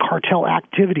question that cartel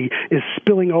activity is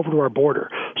spilling over to our border.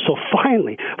 So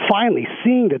finally,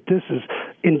 seeing that this is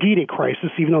indeed a crisis,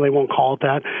 even though they won't call it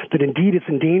that indeed it's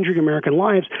endangering American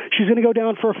lives, she's going to go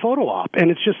down for a photo op.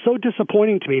 And it's just so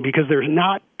disappointing to me because they're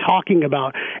not talking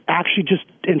about actually just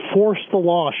enforce the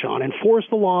law, Sean. Enforce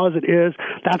the law as it is.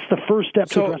 That's the first step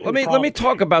to addressing the problem. Let me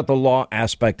talk about the law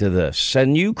aspect of this,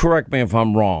 and you correct me if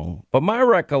I'm wrong, but my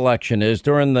recollection is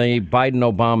during the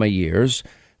Biden-Obama years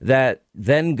that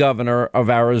then governor of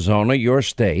Arizona, your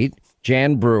state,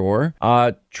 Jan Brewer,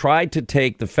 tried to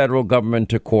take the federal government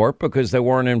to court because they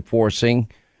weren't enforcing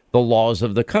the laws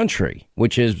of the country,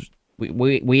 which is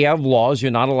we have laws.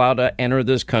 You're not allowed to enter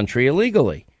this country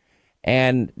illegally.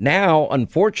 And now,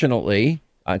 unfortunately,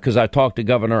 because I talked to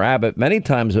Governor Abbott many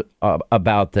times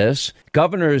about this,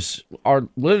 governors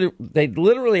they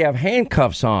literally have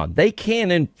handcuffs on. They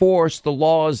can't enforce the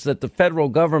laws that the federal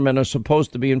government are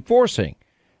supposed to be enforcing.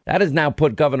 That has now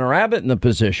put Governor Abbott in the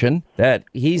position that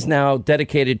he's now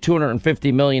dedicated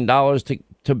 $250 million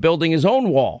to building his own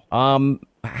wall.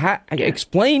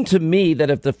 Explain to me that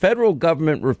if the federal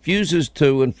government refuses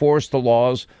to enforce the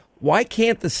laws, why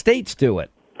can't the states do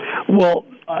it? Well,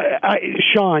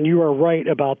 Sean, you are right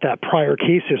about that prior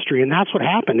case history, and that's what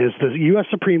happened. Is the U.S.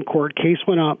 Supreme Court case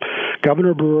went up.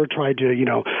 Governor Brewer tried to,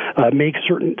 make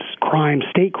certain crimes,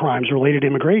 state crimes related to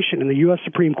immigration, and the U.S.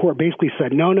 Supreme Court basically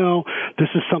said, no, this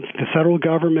is something the federal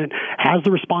government has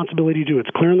the responsibility to do.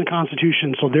 It's clear in the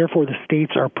Constitution, so therefore the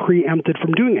states are preempted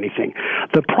from doing anything.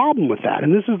 The problem with that,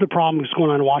 and this is the problem that's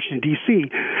going on in Washington, D.C.,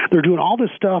 they're doing all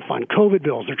this stuff on COVID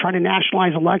bills. They're trying to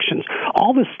nationalize elections,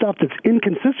 all this stuff that's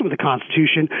inconsistent with the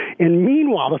Constitution. And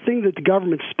meanwhile, the thing that the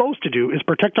government's supposed to do is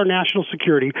protect our national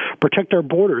security, protect our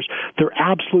borders. They're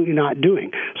absolutely not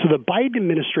doing. So the Biden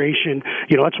administration,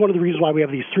 that's one of the reasons why we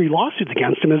have these 3 lawsuits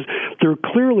against them, is they're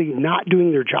clearly not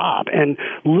doing their job. And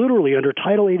literally under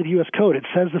Title 8 of the U.S. Code, it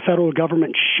says the federal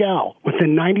government shall,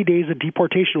 within 90 days of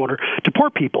deportation order,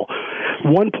 deport people.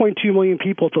 1.2 million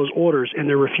people at those orders, and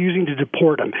they're refusing to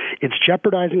deport them. It's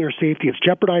jeopardizing our safety. It's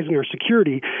jeopardizing our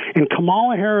security. And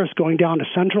Kamala Harris going down to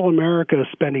Central America,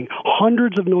 spending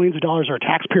hundreds of millions of dollars, our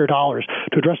taxpayer dollars,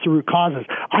 to address the root causes.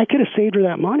 I could have saved her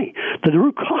that money. The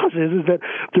root cause is that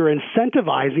they're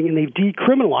incentivizing and they've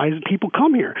decriminalized people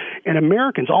come here. And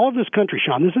Americans, all of this country,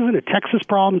 Sean, this isn't a Texas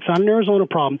problem. It's not an Arizona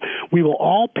problem. We will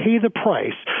all pay the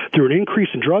price through an increase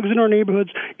in drugs in our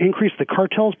neighborhoods, increase the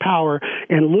cartel's power,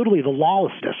 and literally the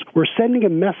lawlessness. We're sending a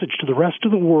message to the rest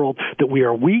of the world that we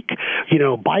are weak.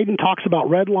 Biden talks about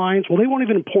red lines. Well, they won't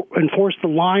even enforce the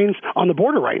lines on the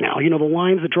border right now. The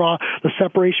lines that draw the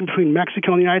separation between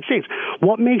Mexico and the United States.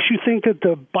 What makes you think that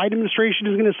the Biden administration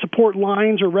is going to support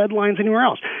lines or red lines anywhere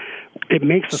else? It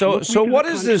makes us so what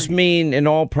does this mean in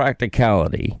all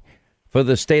practicality for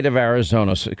the state of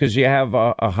Arizona? Because you have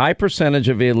a high percentage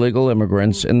of illegal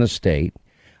immigrants in the state.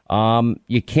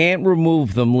 You can't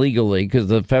remove them legally because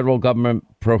the federal government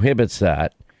prohibits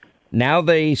that. Now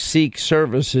they seek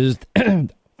services.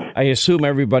 I assume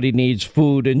everybody needs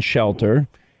food and shelter.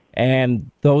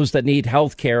 And those that need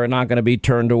health care are not going to be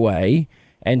turned away.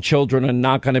 And children are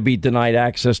not going to be denied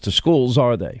access to schools,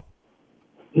 are they?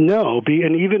 No,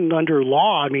 and even under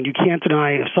law, you can't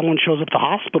deny if someone shows up at the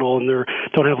hospital and they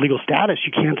don't have legal status,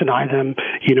 you can't deny them,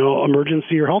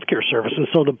 emergency or healthcare service. And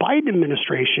so the Biden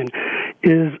administration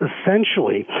is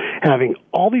essentially having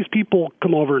all these people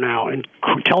come over now and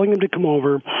telling them to come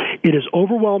over. It is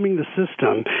overwhelming the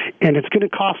system, and it's going to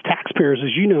cost taxpayers,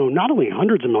 as you know, not only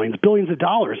hundreds of millions, billions of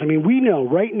dollars. We know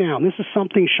right now, and this is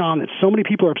something, Sean, that so many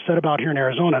people are upset about here in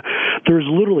Arizona. There's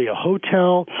literally a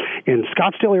hotel in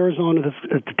Scottsdale, Arizona,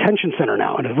 that's a detention center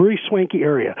now in a very swanky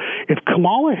area. If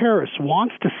Kamala Harris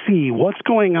wants to see what's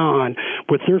going on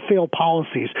with their failed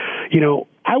policies,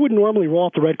 I would normally roll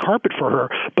out the red carpet for her,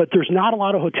 but there's not a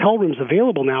lot of hotel rooms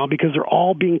available now because they're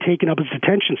all being taken up as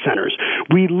detention centers.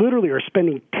 We literally are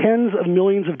spending tens of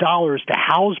millions of dollars to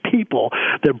house people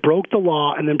that broke the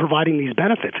law and then providing these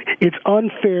benefits. It's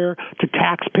unfair to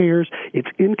taxpayers. It's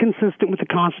inconsistent with the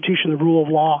Constitution, the rule of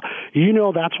law. You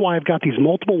know, that's why I've got these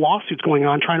multiple lawsuits going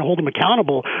on trying to hold them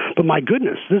accountable. But my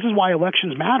goodness, this is why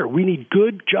elections matter. We need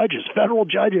good judges, federal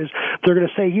judges. They're going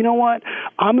to say, you know what,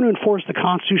 I'm going to enforce the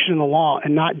Constitution and the law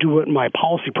and not do what my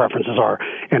policy preferences are.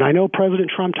 And I know President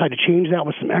Trump tried to change that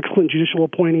with some excellent judicial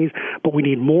appointees, but we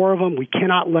need more of them. We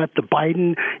cannot let the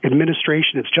Biden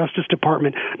administration, its Justice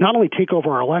Department, not only take over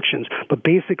our elections, but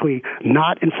basically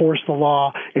not enforce the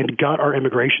law and gut our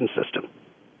immigration system.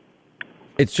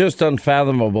 It's just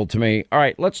unfathomable to me. All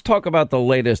right, let's talk about the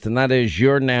latest, and that is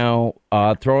you're now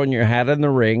throwing your hat in the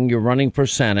ring. You're running for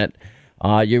Senate.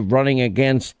 You're running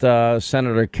against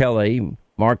Senator Kelly,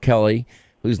 Mark Kelly,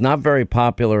 who's not very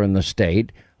popular in the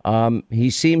state. He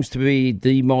seems to be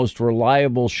the most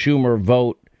reliable Schumer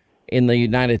vote in the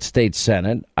United States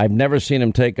Senate. I've never seen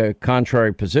him take a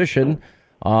contrary position,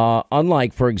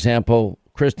 unlike, for example,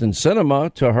 Kristen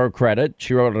Sinema. To her credit,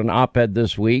 she wrote an op-ed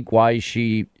this week why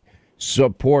she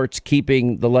supports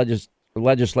keeping the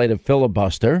legislative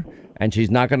filibuster, and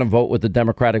she's not going to vote with the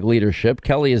Democratic leadership.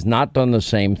 Kelly has not done the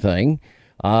same thing.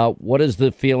 What is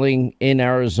the feeling in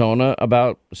Arizona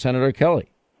about Senator Kelly?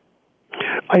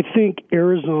 I think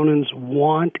Arizonans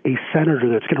want a senator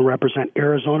that's going to represent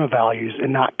Arizona values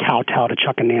and not kowtow to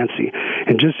Chuck and Nancy.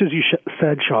 And just as you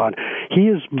said, Sean, he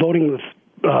is voting with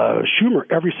Schumer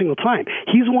every single time.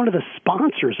 He's one of the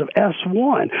sponsors of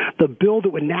S1, the bill that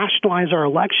would nationalize our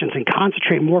elections and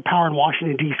concentrate more power in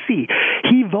Washington, D.C.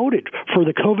 He voted for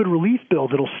the COVID relief bill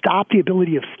that'll stop the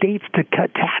ability of states to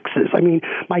cut taxes. I mean,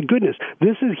 my goodness,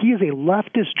 he is a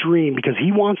leftist dream because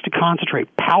he wants to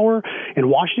concentrate power in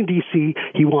Washington, D.C.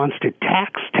 He wants to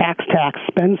tax,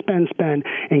 spend,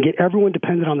 and get everyone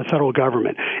dependent on the federal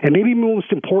government. And maybe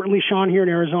most importantly, Sean, here in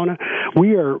Arizona,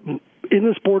 we are in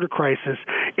this border crisis,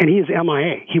 and he is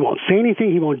MIA. He won't say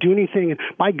anything. He won't do anything. And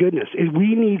my goodness,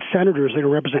 we need senators that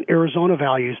represent Arizona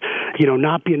values,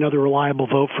 not be another reliable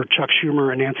vote for Chuck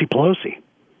Schumer and Nancy Pelosi.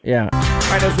 Yeah. All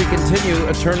right, as we continue,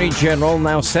 Attorney General,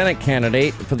 now Senate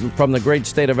candidate from the great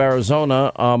state of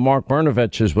Arizona, Mark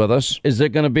Brnovich is with us. Is there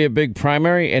going to be a big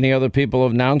primary? Any other people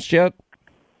announced yet?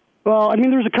 Well, I mean,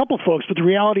 there's a couple folks, but the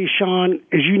reality, Sean,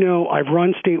 as you know, I've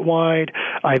run statewide.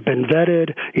 I've been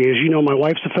vetted. As you know, my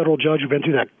wife's a federal judge. She's been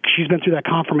through that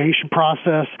confirmation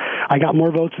process. I got more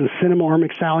votes than Sinema or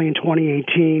McSally in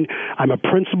 2018. I'm a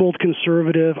principled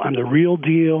conservative. I'm the real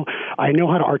deal. I know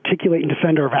how to articulate and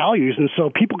defend our values. And so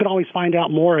people can always find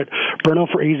out more at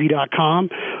BRNO4AZ.com.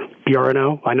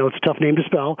 BRNO. I know it's a tough name to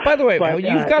spell. By the way,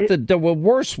 you've got the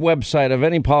worst website of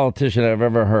any politician I've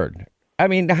ever heard. I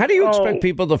mean, how do you expect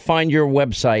people to find your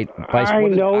website? I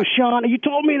know, Sean. You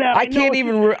told me that. I can't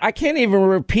even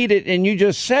repeat it, and you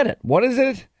just said it. What is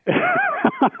it?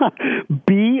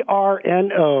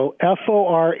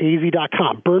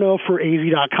 BRNOFORAZ.com.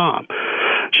 BRNO4AZ.com.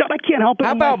 Sean, I can't help it.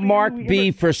 How about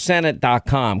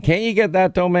MarkBForSenate.com? Can't you get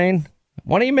that domain?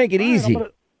 Why don't you make it easy?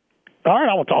 All right,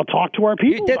 I'll talk to our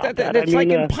people about that. It's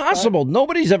impossible.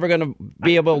 Nobody's ever going to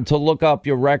be able to look up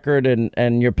your record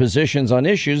and your positions on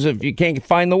issues if you can't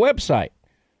find the website.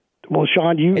 Well,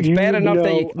 Sean, it's bad enough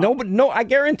that I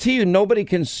guarantee you nobody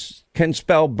can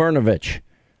spell Brnovich.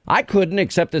 I couldn't,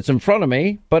 except it's in front of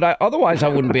me, but otherwise I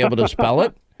wouldn't be able to spell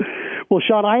it. Well,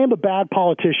 Sean, I am a bad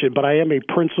politician, but I am a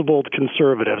principled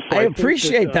conservative. So I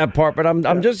appreciate that part, but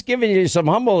I'm just giving you some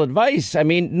humble advice. I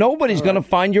mean, nobody's going to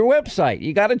find your website.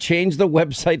 You got to change the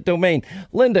website domain.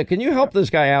 Linda, can you help this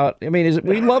guy out? I mean,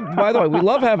 by the way, we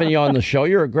love having you on the show.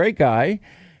 You're a great guy.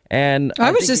 And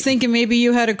I was just thinking maybe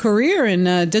you had a career in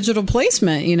digital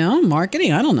placement,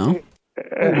 marketing. I don't know.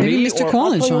 Maybe Mr.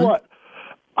 Collins, Sean.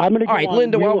 All right,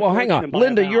 Linda. Well, hang on,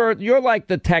 Linda. You're like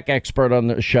the tech expert on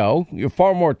the show. You're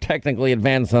far more technically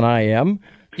advanced than I am.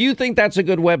 Do you think that's a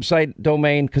good website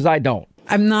domain? Because I don't.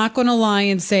 I'm not going to lie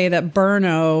and say that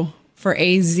Brno for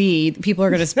AZ. People are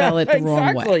going to spell it the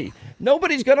wrong way.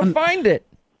 Nobody's going to find it.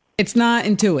 It's not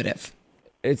intuitive.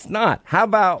 It's not. How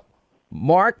about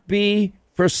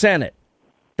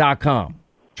MarkBForSenate.com?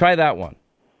 Try that one.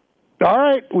 All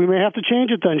right, we may have to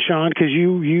change it then, Sean, because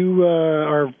you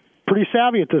are pretty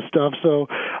savvy at this stuff, so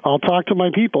I'll talk to my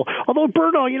people. Although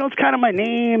Brno, it's kind of my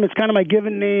name, it's kind of my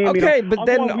given name. Okay, but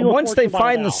then once they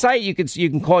find the site, you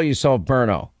can call yourself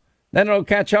Brno. Then it'll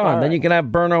catch on. Then you can have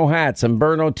Brno hats and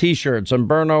Brno T-shirts and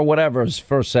Brno whatever's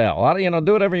for sale.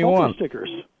 Do whatever you want. Stickers.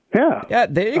 Yeah,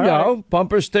 there you go. Right.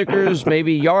 Bumper stickers,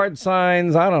 maybe yard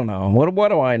signs. I don't know. What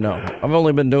do I know? I've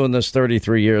only been doing this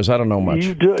 33 years. I don't know much.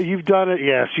 You've done it,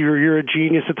 yes. You're a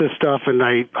genius at this stuff, and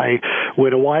I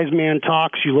when a wise man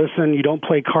talks, you listen. You don't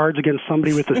play cards against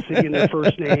somebody with a city in their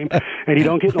first name, and you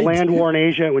don't get in the land war in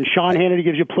Asia. When Sean Hannity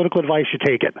gives you political advice, you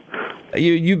take it.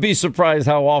 You'd be surprised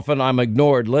how often I'm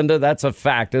ignored, Linda. That's a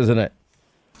fact, isn't it?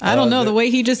 I don't know. The way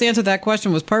he just answered that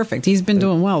question was perfect. He's been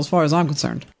doing well as far as I'm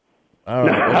concerned. All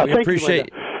right. Well,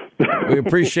 we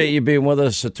appreciate you being with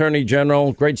us, Attorney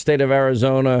General, great state of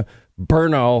Arizona,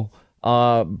 Mark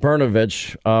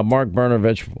Brnovich.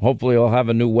 Hopefully he'll have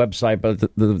a new website, but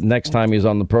the next time he's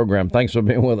on the program. Thanks for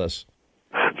being with us.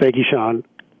 Thank you, Sean.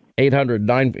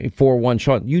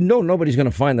 800-941-SEAN. You know nobody's going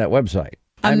to find that website.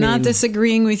 I'm not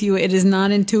disagreeing with you. It is not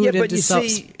intuitive but to you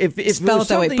see, if it spell was it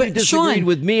that way. something But you disagreed Sean,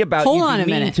 with me about, hold you'd on be a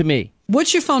mean minute. to me.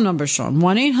 What's your phone number, Sean?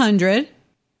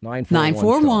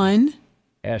 1-800-941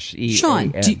 SEAN.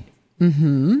 Sean,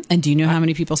 and do you know how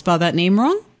many people spell that name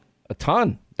wrong? A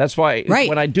ton. That's why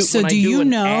when I do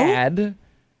an ad,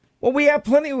 well, we have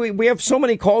plenty. We have so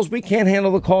many calls. We can't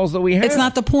handle the calls that we have. It's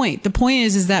not the point. The point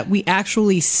is that we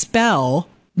actually spell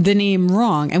the name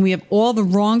wrong, and we have all the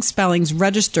wrong spellings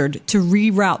registered to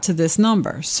reroute to this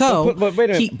number. So, but wait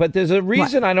a minute. But there's a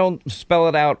reason I don't spell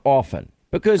it out often.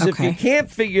 Because if you can't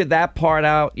figure that part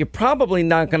out, you're probably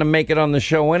not going to make it on the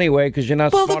show anyway because you're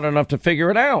not smart enough to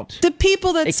figure it out. The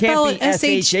people that spell it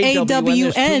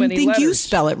SHAWN think you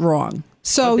spell it wrong.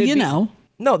 So,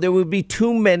 No, there would be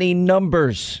too many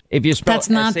numbers if you spell That's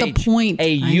not the point.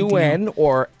 AUN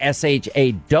or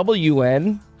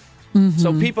SHAWN.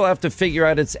 So people have to figure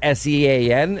out it's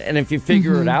SEAN. And if you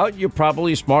figure it out, you're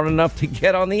probably smart enough to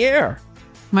get on the air.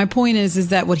 My point is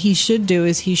that what he should do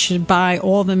is he should buy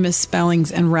all the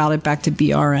misspellings and route it back to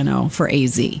BRNO for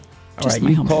AZ. All right,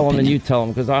 you call him and you tell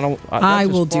him because I don't. I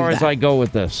will do that. As far as I go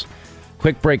with this.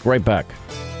 Quick break, right back.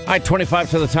 All right, 25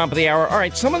 to the top of the hour. All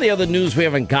right, some of the other news we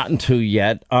haven't gotten to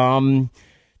yet.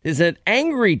 There's an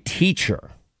angry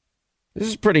teacher. This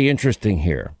is pretty interesting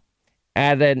here.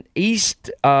 At an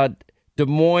East Des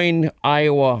Moines,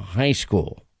 Iowa high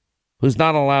school who's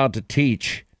not allowed to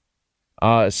teach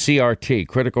CRT,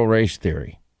 critical race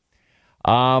theory.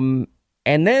 And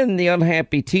then the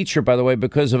unhappy teacher, by the way,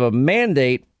 because of a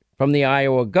mandate from the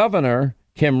Iowa governor,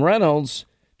 Kim Reynolds,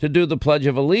 to do the Pledge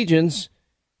of Allegiance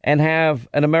and have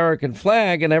an American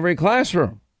flag in every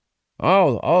classroom.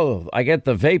 Oh, I get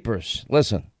the vapors.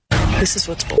 Listen. This is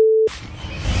what's bull.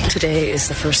 Today is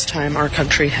the first time our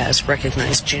country has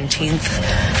recognized Juneteenth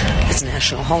as a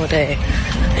national holiday,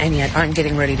 and yet I'm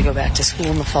getting ready to go back to school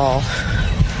in the fall.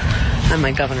 And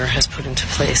my governor has put into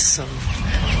place some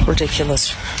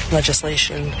ridiculous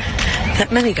legislation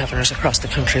that many governors across the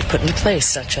country have put into place,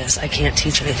 such as I can't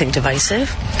teach anything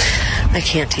divisive, I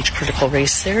can't teach critical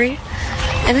race theory,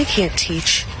 and I can't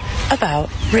teach about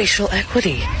racial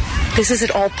equity. This is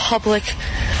at all public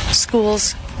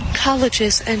schools,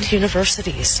 colleges, and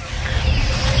universities.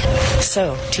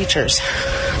 So, teachers,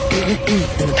 in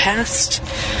the past,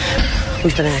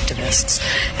 we've been activists.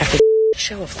 After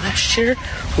show of last year,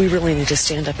 we really need to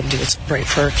stand up and do what's right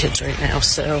for our kids right now.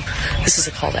 So this is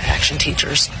a call to action,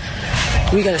 teachers.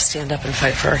 We got to stand up and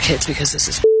fight for our kids because this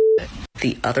is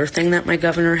the other thing that my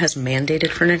governor has mandated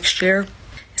for next year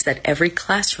is that every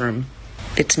classroom,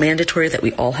 it's mandatory that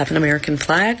we all have an American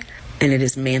flag, and it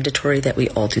is mandatory that we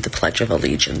all do the Pledge of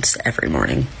Allegiance every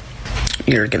morning.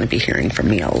 You're going to be hearing from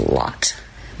me a lot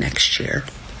next year.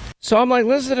 So I'm like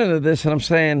listening to this and I'm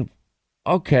saying,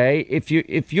 okay, if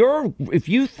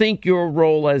you think your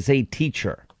role as a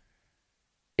teacher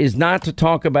is not to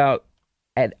talk about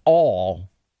at all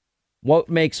what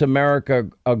makes America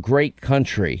a great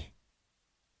country,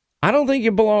 I don't think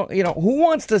you belong. Who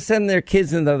wants to send their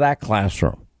kids into that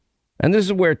classroom? And this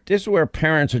is where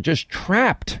parents are just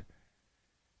trapped,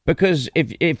 because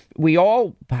if we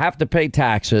all have to pay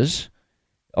taxes,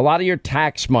 a lot of your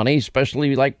tax money,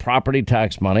 especially like property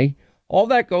tax money, all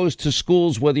that goes to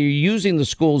schools, whether you're using the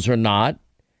schools or not.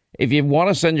 If you want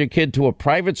to send your kid to a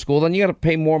private school, then you got to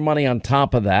pay more money on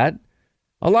top of that.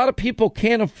 A lot of people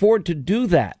can't afford to do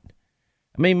that.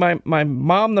 I mean, my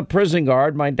mom, the prison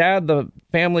guard, my dad, the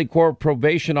family court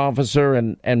probation officer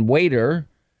and waiter.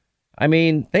 I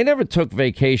mean, they never took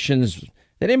vacations.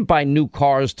 They didn't buy new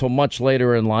cars till much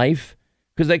later in life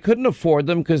because they couldn't afford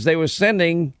them because they were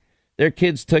sending their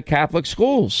kids to Catholic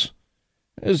schools.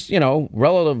 It was,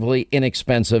 relatively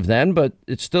inexpensive then, but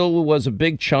it still was a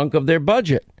big chunk of their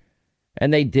budget.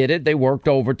 And they did it. They worked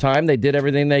overtime. They did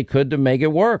everything they could to make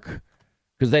it work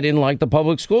because they didn't like the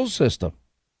public school system.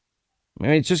 I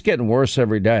mean, it's just getting worse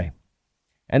every day.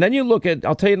 And then you look at,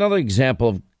 I'll tell you another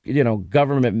example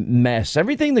government mess.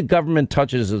 Everything the government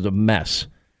touches is a mess.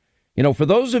 For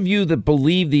those of you that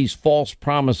believe these false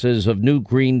promises of new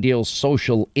Green Deal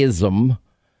socialism,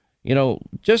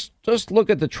 just look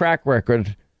at the track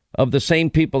record of the same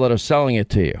people that are selling it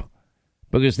to you,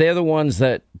 because they're the ones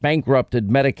that bankrupted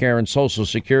Medicare and Social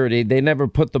Security. They never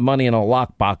put the money in a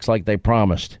lockbox like they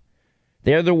promised.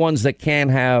 They're the ones that can't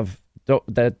have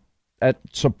that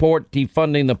support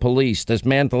defunding the police,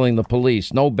 dismantling the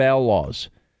police, no bail laws.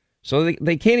 So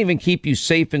they can't even keep you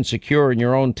safe and secure in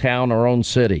your own town or own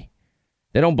city.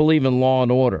 They don't believe in law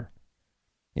and order.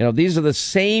 These are the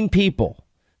same people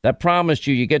that promised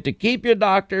you get to keep your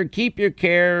doctor, keep your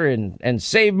care, and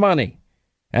save money.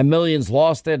 And millions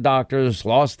lost their doctors,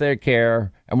 lost their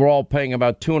care, and we're all paying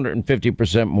about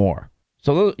 250% more.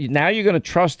 So now you're going to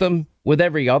trust them with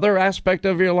every other aspect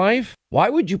of your life? Why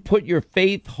would you put your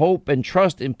faith, hope, and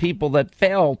trust in people that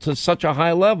fail to such a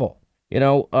high level?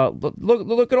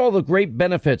 Look at all the great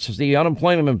benefits, the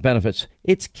unemployment benefits.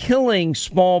 It's killing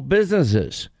small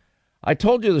businesses. I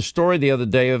told you the story the other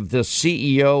day of the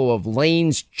CEO of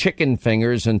Lane's Chicken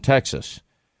Fingers in Texas.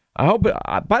 I hope.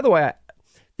 By the way,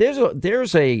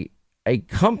 there's a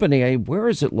company. Where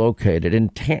is it located?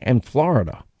 In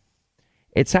Florida.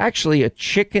 It's actually a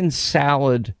chicken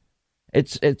salad.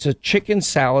 It's a chicken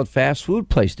salad fast food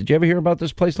place. Did you ever hear about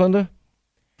this place, Linda?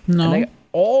 No.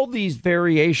 All these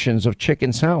variations of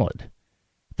chicken salad.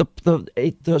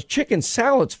 The chicken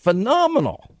salad's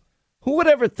phenomenal. Who would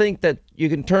ever think that you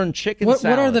can turn chicken salad?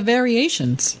 What are the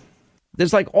variations?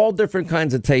 There's like all different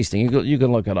kinds of tasting. You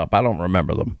can look it up. I don't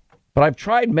remember them, but I've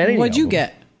tried many. What'd you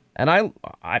get? And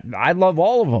I love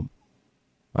all of them.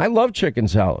 I love chicken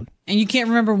salad. And you can't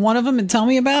remember one of them and tell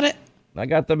me about it? I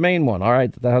got the main one. All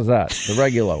right, how's that? The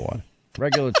regular one.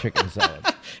 Regular chicken salad.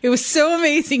 It was so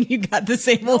amazing you got the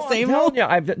same old.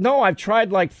 I've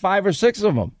tried like 5 or 6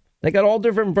 of them. They got all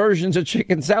different versions of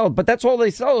chicken salad, but that's all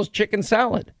they sell is chicken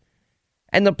salad.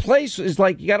 And the place is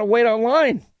like you got to wait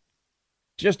online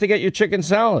just to get your chicken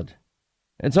salad.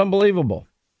 It's unbelievable.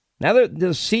 Now the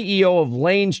CEO of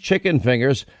Lane's Chicken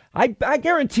Fingers, I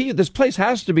guarantee you this place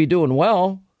has to be doing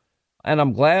well. And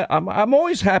I'm glad. I'm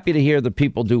always happy to hear that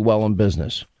people do well in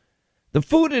business. The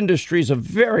food industry is a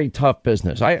very tough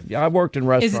business. I worked in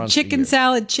restaurants. Is it Chicken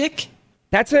Salad Chick?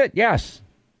 That's it, yes.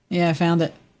 Yeah, I found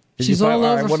it. She's all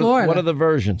over Florida. What are the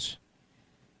versions?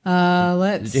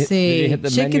 Let's see.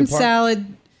 Chicken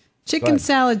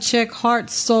salad chick, heart,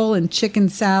 soul, and chicken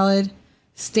salad.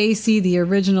 Stacy, the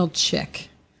original chick.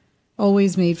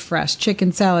 Always made fresh.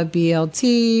 Chicken salad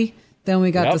BLT. Then we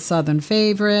got the Southern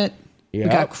favorite. Yep. We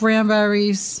got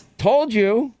cranberries. Told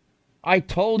you. I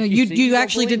told you. You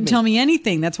actually didn't tell me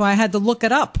anything. That's why I had to look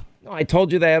it up. No, I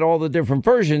told you they had all the different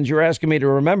versions. You're asking me to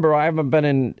remember. I haven't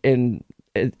been in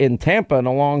Tampa in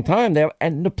a long time.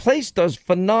 And the place does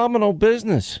phenomenal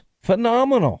business.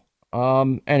 Phenomenal.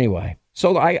 Anyway,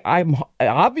 so I'm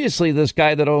obviously this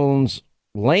guy that owns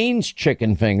Lane's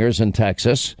Chicken Fingers in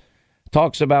Texas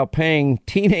talks about paying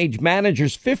teenage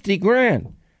managers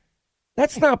 $50,000.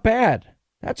 That's not bad.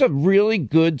 That's a really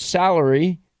good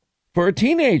salary for a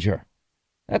teenager.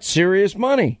 That's serious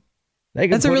money.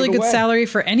 That's a really good salary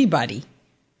for anybody.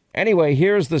 Anyway,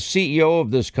 here's the CEO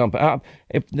of this company.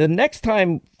 If the next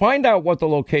time, find out what the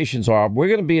locations are. We're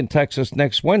going to be in Texas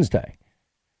next Wednesday.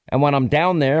 And when I'm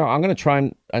down there, I'm going to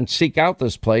try and seek out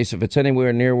this place if it's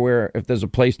anywhere near if there's a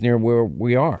place near where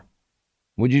we are.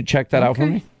 Would you check that out for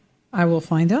me? I will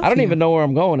find out. I don't even know where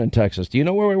I'm going in Texas. Do you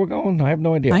know where we're going? I have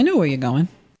no idea. I know where you're going.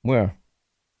 Where?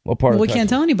 What part of Texas? We can't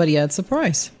tell anybody yet. It's a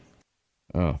surprise.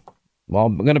 Oh. Well,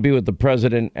 I'm going to be with the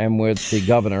president and with the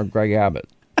governor, Greg Abbott.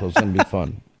 So it's going to be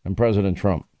fun. And President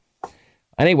Trump.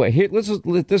 Anyway, this is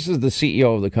the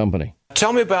CEO of the company.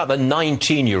 Tell me about the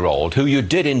 19-year-old who you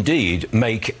did indeed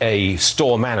make a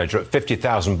store manager at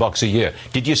 $50,000 a year.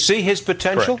 Did you see his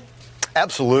potential? Correct.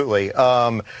 Absolutely.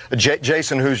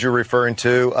 Jason, who's you're referring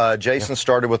to, Jason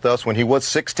started with us when he was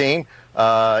 16,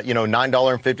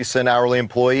 $9.50 hourly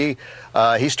employee.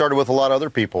 He started with a lot of other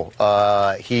people.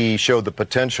 He showed the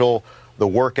potential, the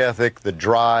work ethic, the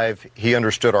drive. He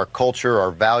understood our culture,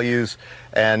 our values.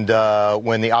 And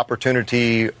when the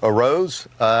opportunity arose,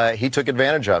 he took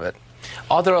advantage of it.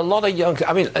 Are there a lot of young...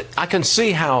 I mean, I can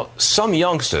see how some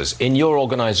youngsters in your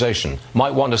organization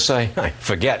might want to say, hey,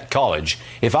 forget college.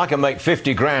 If I can make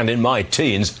 $50,000 in my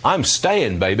teens, I'm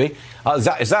staying, baby. Is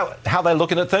that how they're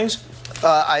looking at things?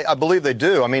 I believe they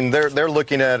do. I mean, they're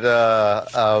looking at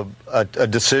a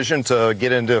decision to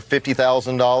get into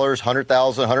 $50,000, $100,000,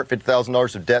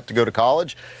 $150,000 of debt to go to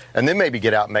college, and then maybe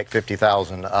get out and make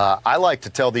 $50,000. I like to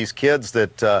tell these kids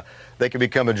that they can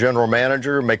become a general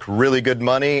manager, make really good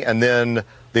money, and then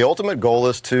the ultimate goal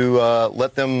is to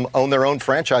let them own their own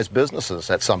franchise businesses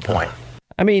at some point.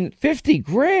 I mean, 50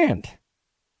 grand.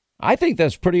 I think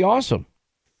that's pretty awesome.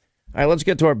 All right, let's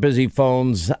get to our busy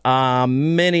phones.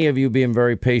 Many of you being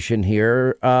very patient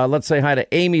here. Let's say hi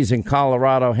to Amy's in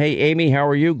Colorado. Hey, Amy, how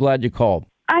are you? Glad you called.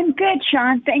 I'm good,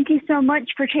 Sean. Thank you so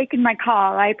much for taking my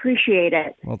call. I appreciate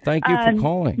it. Well, thank you for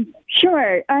calling.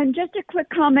 Sure. Just a quick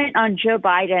comment on Joe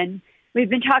Biden. We've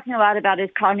been talking a lot about his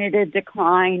cognitive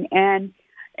decline, and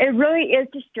it really is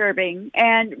disturbing.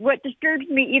 And what disturbs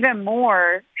me even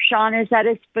more, Sean, is that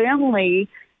his family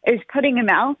is putting him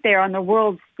out there on the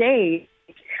world stage,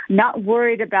 not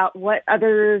worried about what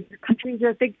other countries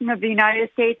are thinking of the United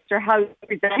States or how he's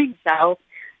presenting himself.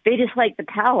 They just like the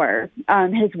power.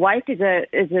 His wife is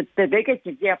the biggest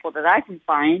example that I can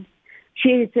find.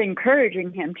 She's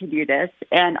encouraging him to do this,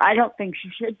 and I don't think she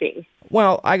should be.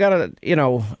 Well, I gotta,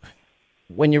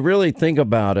 when you really think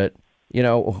about it,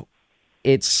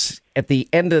 it's at the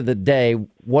end of the day,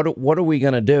 what are we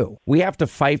going to do? We have to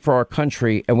fight for our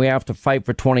country, and we have to fight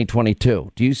for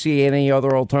 2022. Do you see any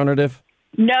other alternative?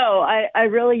 No, I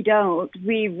really don't.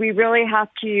 We really have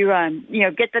to,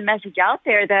 get the message out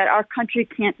there that our country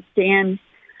can't stand,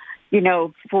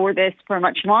 for this for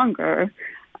much longer.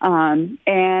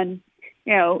 And,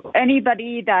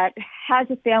 anybody that has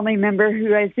a family member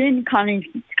who is in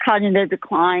cognitive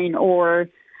decline or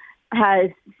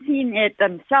has seen it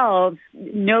themselves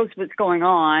knows what's going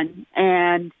on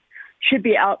and should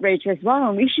be outraged as well.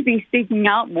 And we should be speaking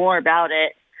out more about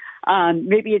it.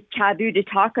 Maybe it's taboo to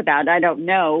talk about, I don't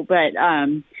know, but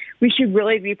we should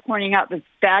really be pointing out the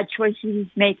bad choices he's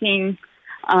making.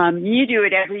 You do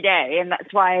it every day, and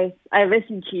that's why I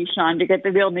listen to you, Sean, to get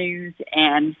the real news,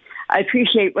 and I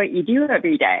appreciate what you do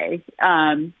every day.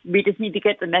 We just need to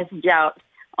get the message out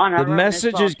on our own. The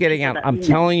message is getting out. I'm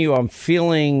telling you, I'm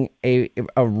feeling a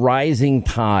rising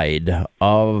tide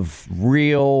of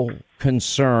real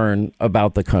concern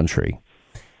about the country,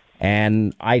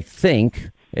 and I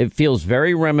think it feels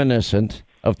very reminiscent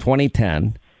of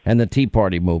 2010 and the Tea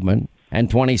Party movement and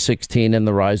 2016 and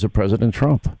the rise of President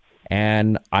Trump.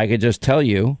 And I could just tell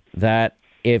you that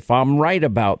if I'm right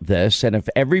about this and if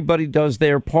everybody does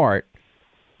their part,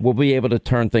 we'll be able to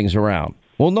turn things around.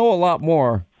 We'll know a lot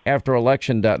more after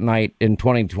election night in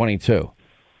 2022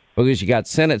 because you got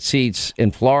Senate seats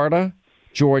in Florida,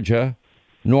 Georgia,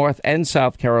 North and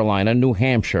South Carolina, New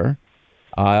Hampshire,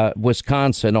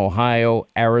 Wisconsin, Ohio,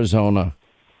 Arizona.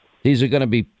 These are going to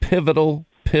be pivotal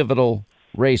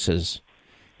races.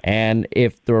 And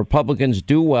if the Republicans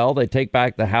do well, they take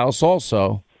back the House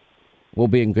also, we'll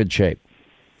be in good shape.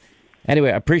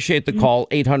 Anyway, I appreciate the call.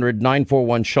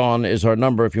 800-941-SEAN is our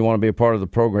number if you want to be a part of the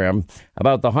program.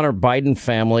 About the Hunter Biden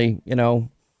family,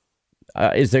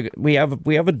 we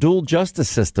have a dual justice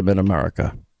system in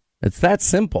America. It's that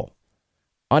simple.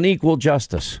 Unequal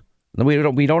justice.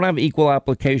 We don't have equal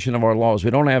application of our laws.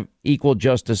 We don't have equal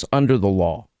justice under the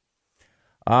law.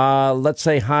 Let's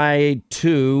say hi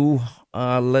to,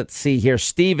 let's see here.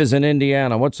 Steve is in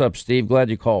Indiana. What's up, Steve?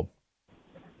 Glad you called.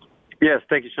 Yes,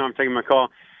 thank you, Sean, for taking my call.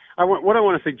 What I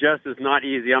want to suggest is not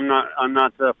easy. I'm not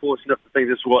foolish enough to think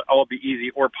this will all be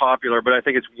easy or popular, but I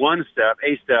think it's a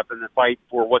step in the fight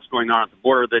for what's going on at the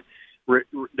border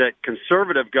that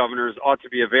conservative governors ought to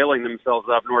be availing themselves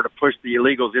of in order to push the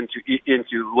illegals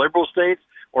into liberal states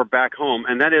or back home.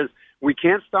 And that is, we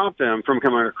can't stop them from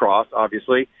coming across,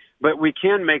 obviously, but we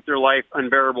can make their life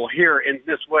unbearable here in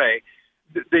this way.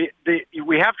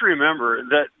 We have to remember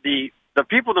that the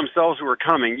people themselves who are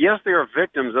coming, yes, they are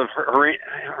victims of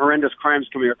horrendous crimes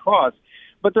coming across,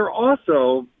 but they're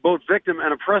also both victim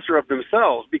and oppressor of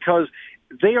themselves because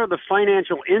they are the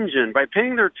financial engine. By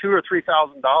paying their $2,000 or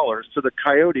 $3,000 to the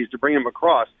coyotes to bring them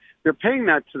across, they're paying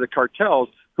that to the cartels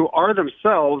who are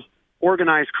themselves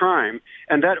organized crime.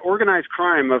 And that organized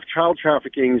crime of child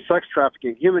trafficking, sex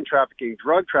trafficking, human trafficking,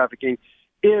 drug trafficking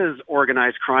is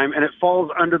organized crime, and it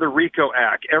falls under the RICO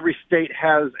Act. Every state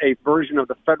has a version of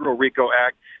the federal RICO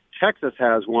Act. Texas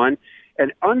has one.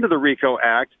 And under the RICO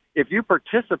Act, if you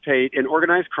participate in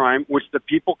organized crime, which the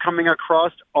people coming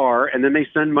across are, and then they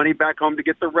send money back home to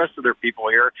get the rest of their people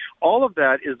here, all of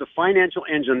that is the financial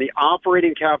engine, the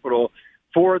operating capital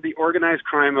for the organized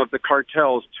crime of the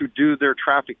cartels to do their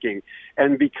trafficking.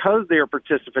 And because they are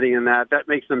participating in that, that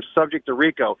makes them subject to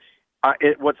RICO.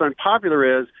 What's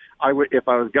unpopular is, if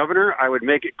I was governor, I would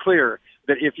make it clear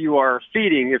that if you are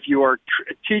feeding, if you are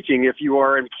teaching, if you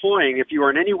are employing, if you are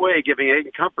in any way giving aid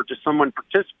and comfort to someone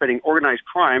participating in organized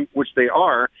crime, which they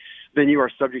are, then you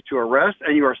are subject to arrest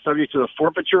and you are subject to the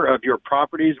forfeiture of your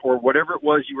properties or whatever it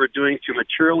was you were doing to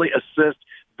materially assist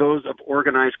those of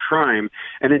organized crime.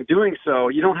 And in doing so,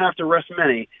 you don't have to arrest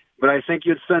many, but I think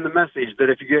you'd send the message that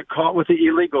if you get caught with the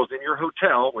illegals in your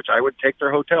hotel, which I would take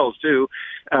their hotels too,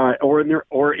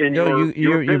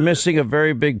 you're missing a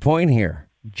very big point here.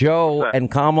 Joe and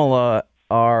Kamala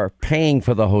are paying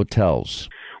for the hotels.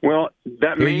 Well,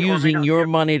 that they're using your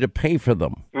money to pay for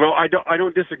them. Well, I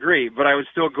don't disagree, but I would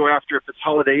still go after, if it's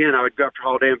Holiday Inn, I would go after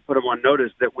Holiday Inn and put them on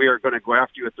notice that we are going to go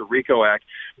after you at the RICO Act.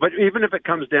 But even if it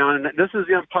comes down, and this is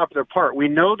the unpopular part, we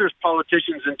know there's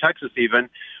politicians in Texas even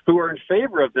who are in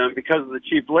favor of them because of the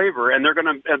cheap labor, and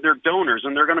they're donors,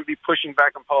 and they're going to be pushing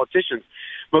back on politicians.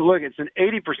 But look, it's an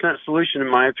 80% solution, in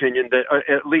my opinion, that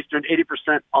at least an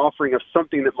 80% offering of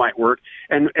something that might work,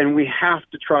 and we have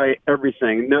to try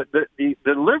everything.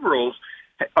 The liberals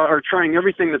are trying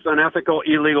everything that's unethical,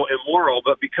 illegal, immoral,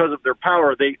 but because of their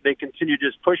power, they continue to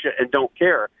just push it and don't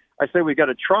care. I say we got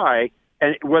to try,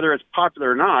 and whether it's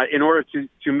popular or not, in order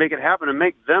to make it happen and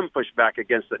make them push back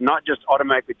against it, not just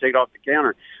automatically take it off the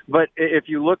counter. But if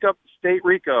you look up state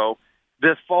RICO,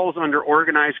 this falls under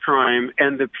organized crime,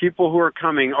 and the people who are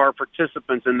coming are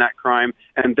participants in that crime,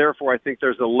 and therefore I think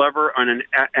there's a lever and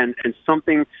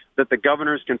something that the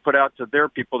governors can put out to their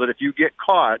people that if you get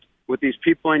caught with these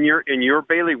people in your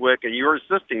bailiwick and you're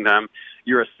assisting them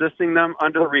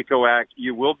under the RICO Act,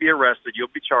 you will be arrested, you'll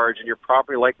be charged, and your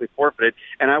property likely forfeited.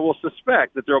 And I will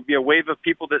suspect that there will be a wave of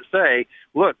people that say,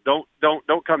 look, don't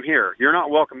come here. You're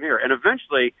not welcome here. And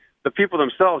eventually the people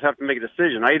themselves have to make a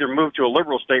decision. I either move to a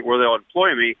liberal state where they'll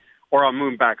employ me, or I'll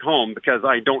move back home because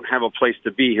I don't have a place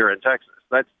to be here in Texas.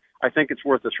 I think it's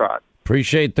worth a try.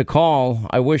 Appreciate the call.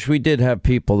 I wish we did have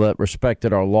people that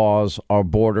respected our laws, our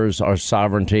borders, our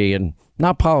sovereignty, and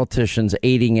not politicians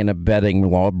aiding and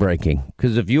abetting law breaking.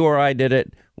 Because if you or I did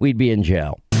it, we'd be in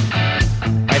jail. All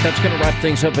right, that's going to wrap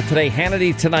things up for today.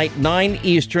 Hannity tonight, 9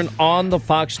 Eastern on the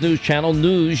Fox News Channel.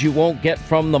 News you won't get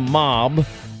from the mob.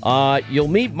 You'll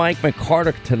meet Mike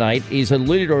McCartick tonight. He's a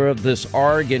leader of this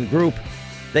Oregon group.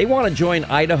 They want to join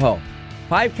Idaho.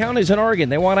 5 counties in Oregon.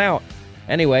 They want out.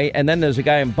 Anyway, and then there's a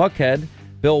guy in Buckhead,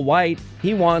 Bill White.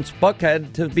 He wants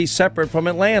Buckhead to be separate from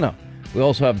Atlanta. We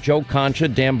also have Joe Concha,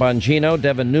 Dan Bongino,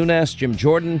 Devin Nunes, Jim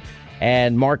Jordan,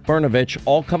 and Mark Bernovich,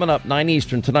 all coming up 9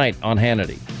 Eastern tonight on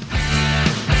Hannity.